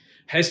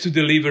 has to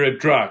deliver a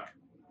drug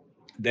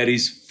that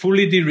is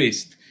fully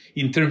de-risked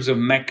in terms of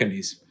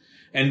mechanism.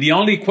 And the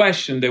only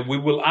question that we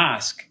will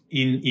ask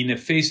in a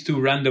phase 2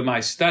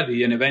 randomized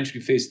study and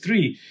eventually phase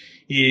 3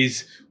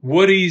 is,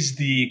 what is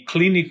the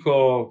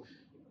clinical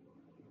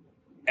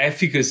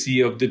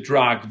efficacy of the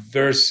drug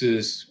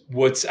versus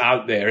what's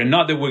out there? And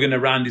not that we're going to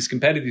run this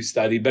competitive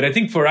study, but I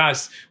think for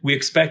us, we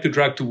expect the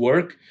drug to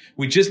work.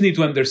 We just need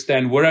to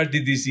understand what are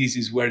the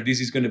diseases where this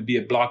is going to be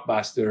a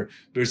blockbuster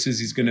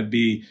versus it's going to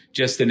be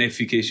just an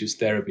efficacious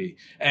therapy.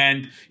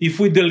 And if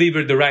we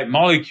deliver the right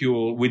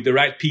molecule with the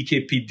right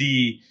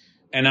PK/PD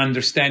and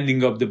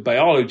understanding of the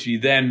biology,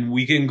 then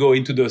we can go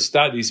into those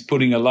studies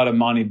putting a lot of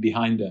money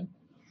behind them.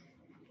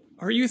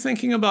 Are you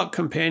thinking about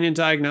companion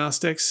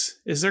diagnostics?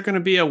 Is there going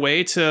to be a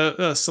way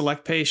to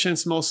select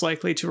patients most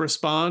likely to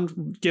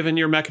respond given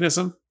your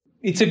mechanism?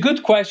 It's a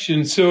good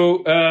question.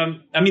 So,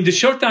 the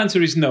short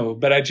answer is no,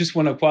 but I just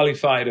want to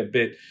qualify it a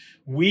bit.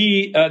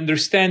 We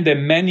understand that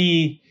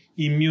many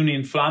immune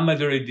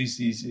inflammatory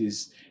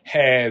diseases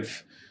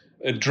have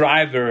a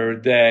driver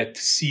that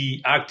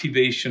see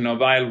activation of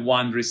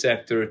IL-1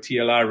 receptor,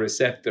 TLR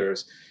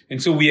receptors.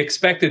 And so we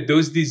expect that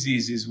those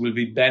diseases will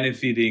be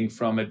benefiting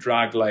from a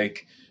drug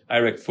like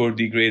IRAK4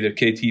 degrader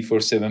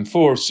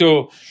KT-474.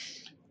 So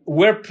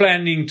we're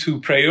planning to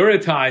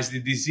prioritize the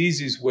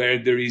diseases where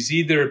there is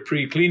either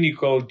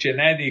preclinical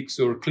genetics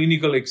or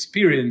clinical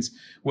experience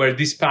where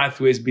this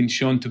pathway has been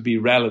shown to be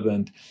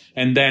relevant,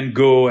 and then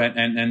go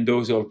and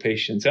dose all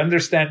patients,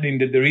 understanding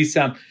that there is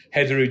some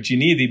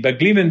heterogeneity. But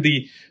given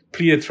the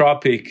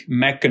pleiotropic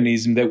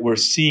mechanism that we're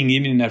seeing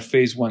even in our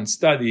phase 1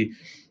 study,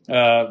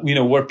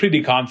 we're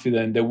pretty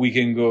confident that we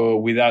can go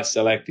without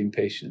selecting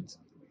patients.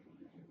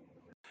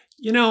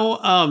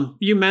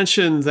 You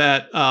mentioned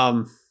that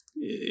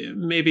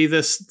maybe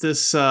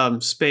this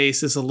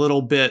space is a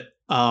little bit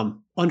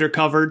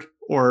undercovered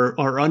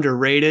or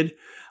underrated,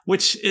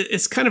 which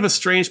it's kind of a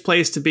strange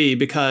place to be,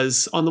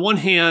 because on the one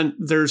hand,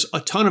 there's a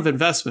ton of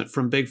investment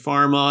from big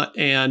pharma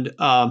and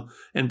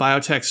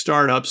biotech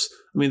startups.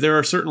 I mean, there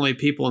are certainly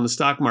people in the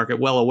stock market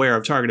well aware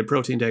of targeted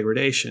protein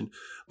degradation,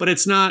 but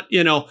it's not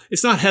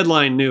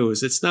headline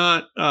news. It's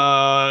not,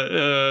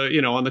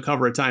 on the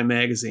cover of Time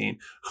magazine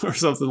or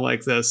something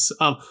like this.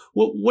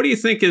 What do you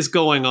think is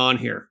going on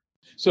here?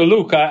 So,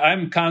 Luke,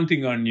 I'm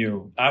counting on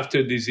you.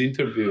 After this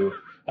interview,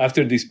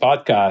 after this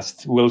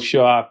podcast, will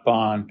show up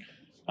on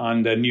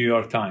the New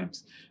York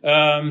Times.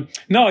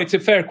 No, it's a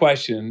fair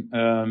question.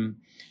 I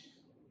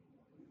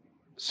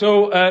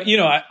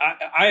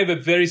have a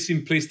very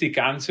simplistic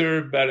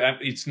answer, but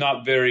it's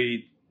not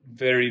very,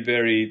 very,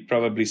 very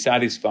probably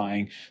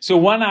satisfying. So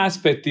one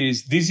aspect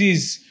is this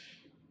is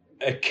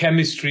a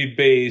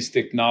chemistry-based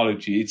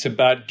technology. It's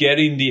about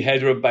getting the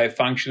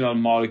heterobifunctional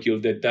molecule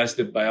that does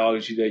the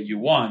biology that you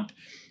want.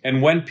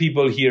 And when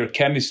people hear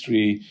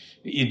chemistry,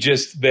 it's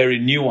just very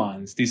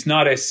nuanced. It's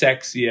not as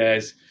sexy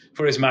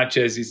for as much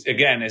as it's,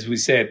 again, as we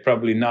said,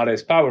 probably not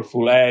as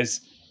powerful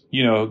as,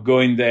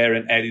 going there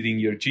and editing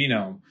your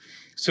genome.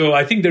 So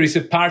I think there is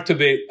a part of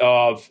it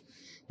of,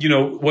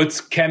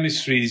 what's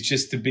chemistry is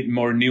just a bit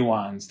more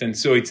nuanced. And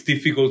so it's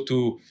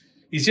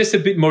just a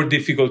bit more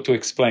difficult to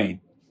explain.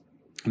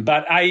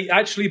 But I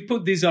actually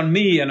put this on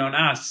me and on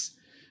us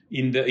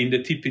in the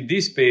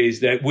TPD space,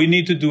 that we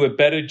need to do a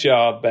better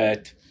job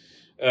at,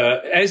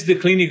 as the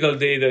clinical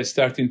data is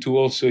starting to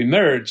also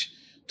emerge,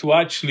 to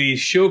actually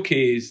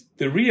showcase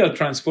the real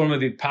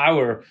transformative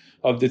power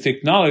of the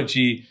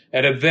technology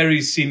at a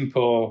very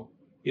simple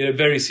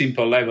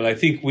level. I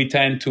think we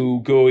tend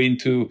to go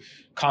into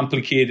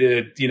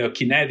complicated,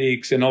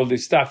 kinetics and all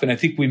this stuff, and I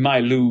think we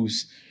might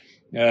lose,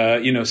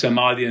 some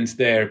audience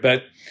there.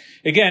 But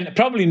again,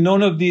 probably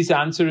none of these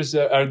answers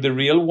are the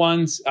real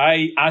ones.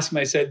 I ask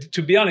myself,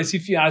 to be honest,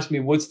 if you ask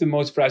me what's the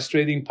most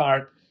frustrating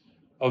part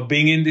of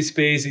being in this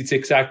space, it's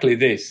exactly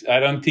this. I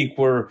don't think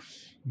we're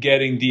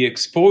getting the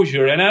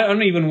exposure. And I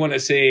don't even want to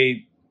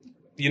say,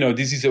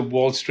 this is a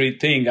Wall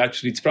Street thing.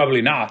 Actually, it's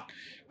probably not,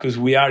 because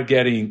we are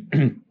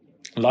getting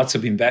lots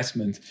of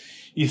investment.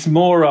 It's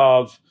more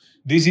of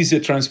this is a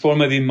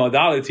transformative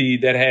modality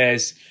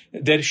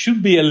that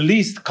should be at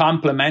least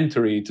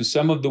complementary to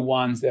some of the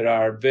ones that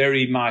are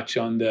very much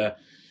on the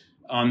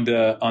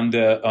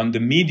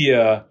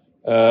media.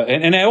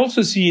 And I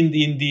also see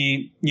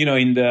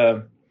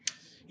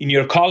in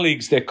your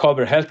colleagues that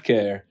cover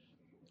healthcare,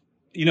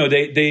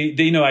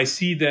 I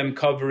see them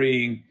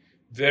covering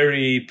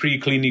very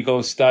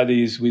preclinical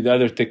studies with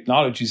other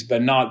technologies,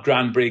 but not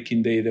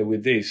groundbreaking data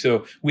with this.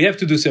 So we have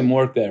to do some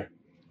work there.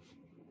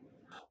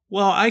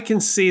 Well, I can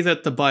see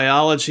that the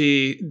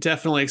biology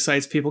definitely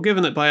excites people,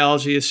 given that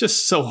biology is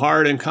just so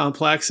hard and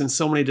complex and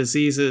so many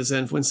diseases.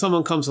 And when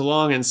someone comes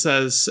along and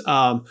says,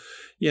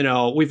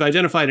 we've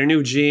identified a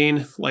new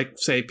gene, like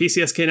say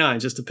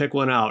PCSK9, just to pick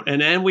one out,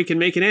 and then we can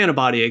make an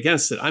antibody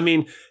against it. I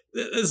mean,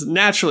 it's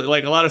naturally,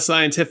 like, a lot of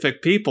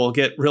scientific people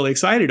get really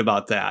excited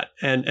about that,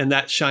 and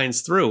that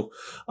shines through.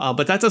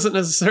 But that doesn't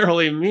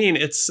necessarily mean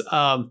it's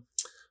the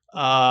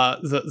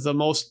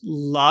most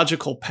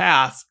logical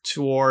path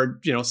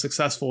toward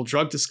successful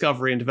drug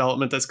discovery and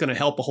development that's going to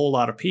help a whole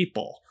lot of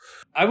people.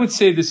 I would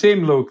say the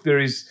same. Look, there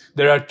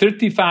are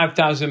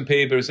 35,000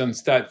 papers on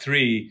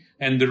STAT3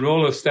 and the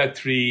role of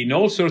STAT3 in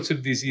all sorts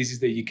of diseases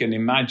that you can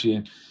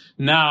imagine.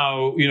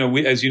 Now, we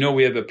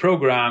have a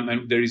program,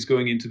 and that is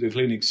going into the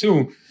clinic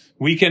soon.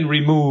 We can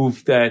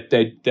remove that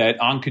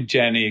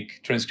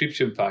oncogenic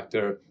transcription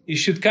factor.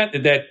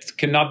 That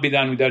cannot be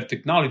done without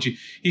technology.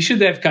 It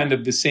should have kind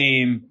of the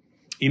same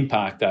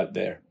impact out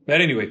there. But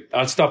anyway,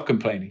 I'll stop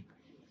complaining.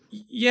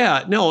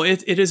 Yeah, no,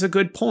 it is a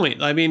good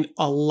point. I mean,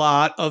 a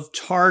lot of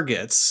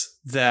targets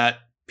that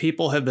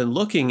people have been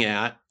looking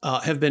at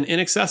have been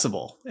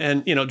inaccessible.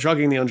 And,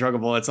 drugging the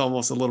undruggable, it's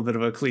almost a little bit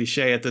of a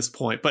cliche at this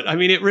point. But I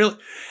mean, it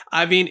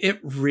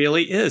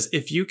really is.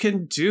 If you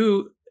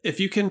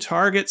can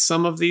target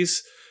some of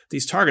these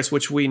targets,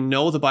 which we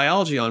know the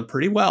biology on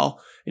pretty well,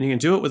 and you can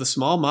do it with a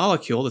small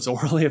molecule that's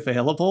orally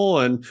available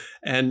and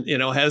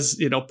has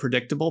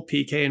predictable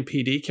PK and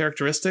PD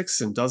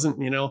characteristics and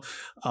doesn't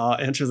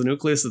enter the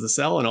nucleus of the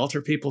cell and alter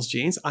people's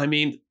genes. I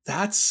mean,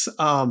 that's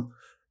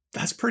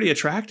pretty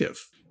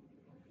attractive.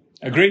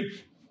 Agreed.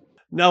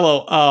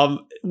 Nello,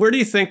 where do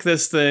you think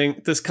this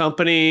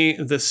company,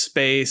 this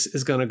space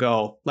is going to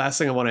go? Last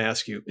thing I want to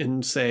ask you,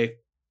 in say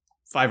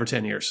 5 or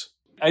 10 years.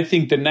 I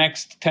think the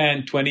next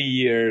 10, 20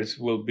 years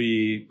will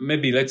be,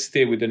 maybe let's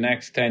stay with the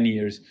next 10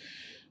 years.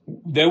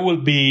 There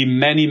will be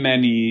many,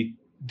 many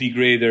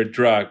degrader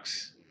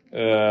drugs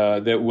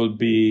that will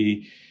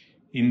be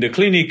in the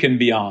clinic and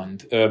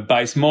beyond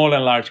by small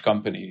and large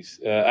companies.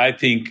 I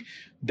think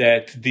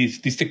that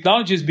this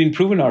technology has been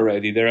proven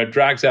already. There are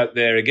drugs out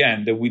there,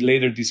 again, that we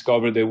later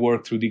discovered they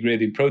work through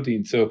degrading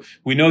proteins. So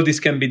we know this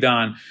can be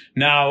done.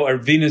 Now, our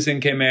Venus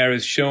and Kymera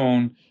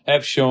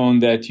have shown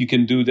that you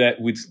can do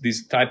that with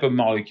this type of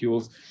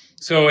molecules.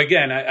 So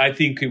again, I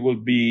think it will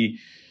be,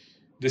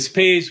 the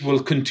space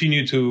will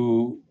continue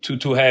to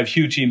have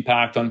huge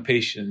impact on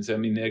patients. I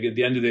mean, at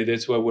the end of the day,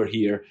 that's why we're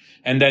here.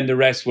 And then the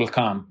rest will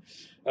come.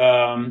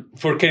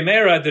 For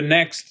Kymera, the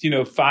next,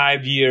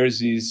 5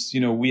 years is,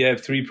 we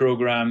have 3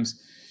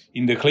 programs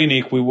in the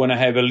clinic. We want to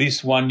have at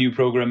least 1 new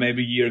program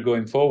every year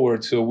going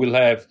forward. So we'll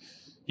have,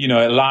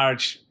 a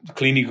large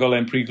clinical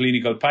and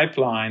preclinical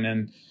pipeline.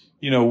 And,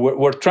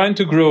 we're trying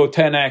to grow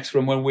 10x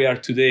from where we are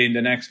today in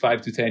the next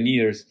 5 to 10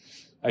 years,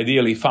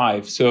 ideally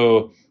 5.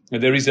 So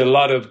there is a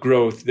lot of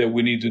growth that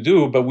we need to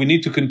do, but we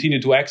need to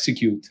continue to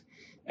execute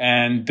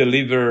and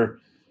deliver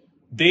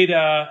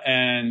data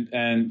and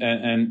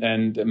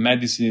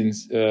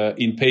medicines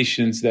in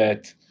patients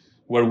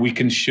where we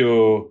can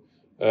show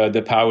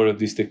the power of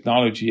this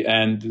technology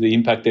and the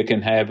impact they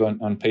can have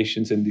on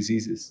patients and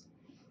diseases.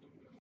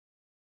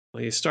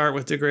 Well, you start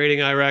with degrading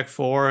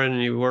IRAK4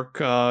 and you work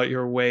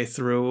your way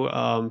through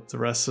the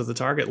rest of the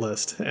target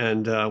list,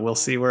 and we'll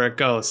see where it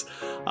goes.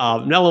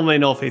 Nello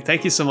Mainolfi,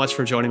 thank you so much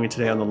for joining me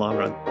today on The Long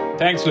Run.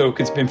 Thanks, Luke.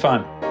 It's been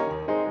fun.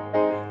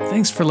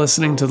 Thanks for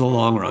listening to The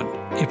Long Run,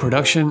 a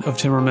production of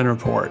Timmerman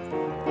Report.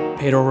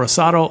 Pedro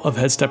Rosado of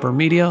Headstepper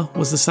Media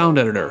was the sound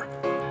editor.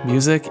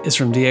 Music is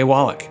from D.A.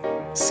 Wallach.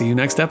 See you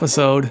next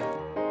episode.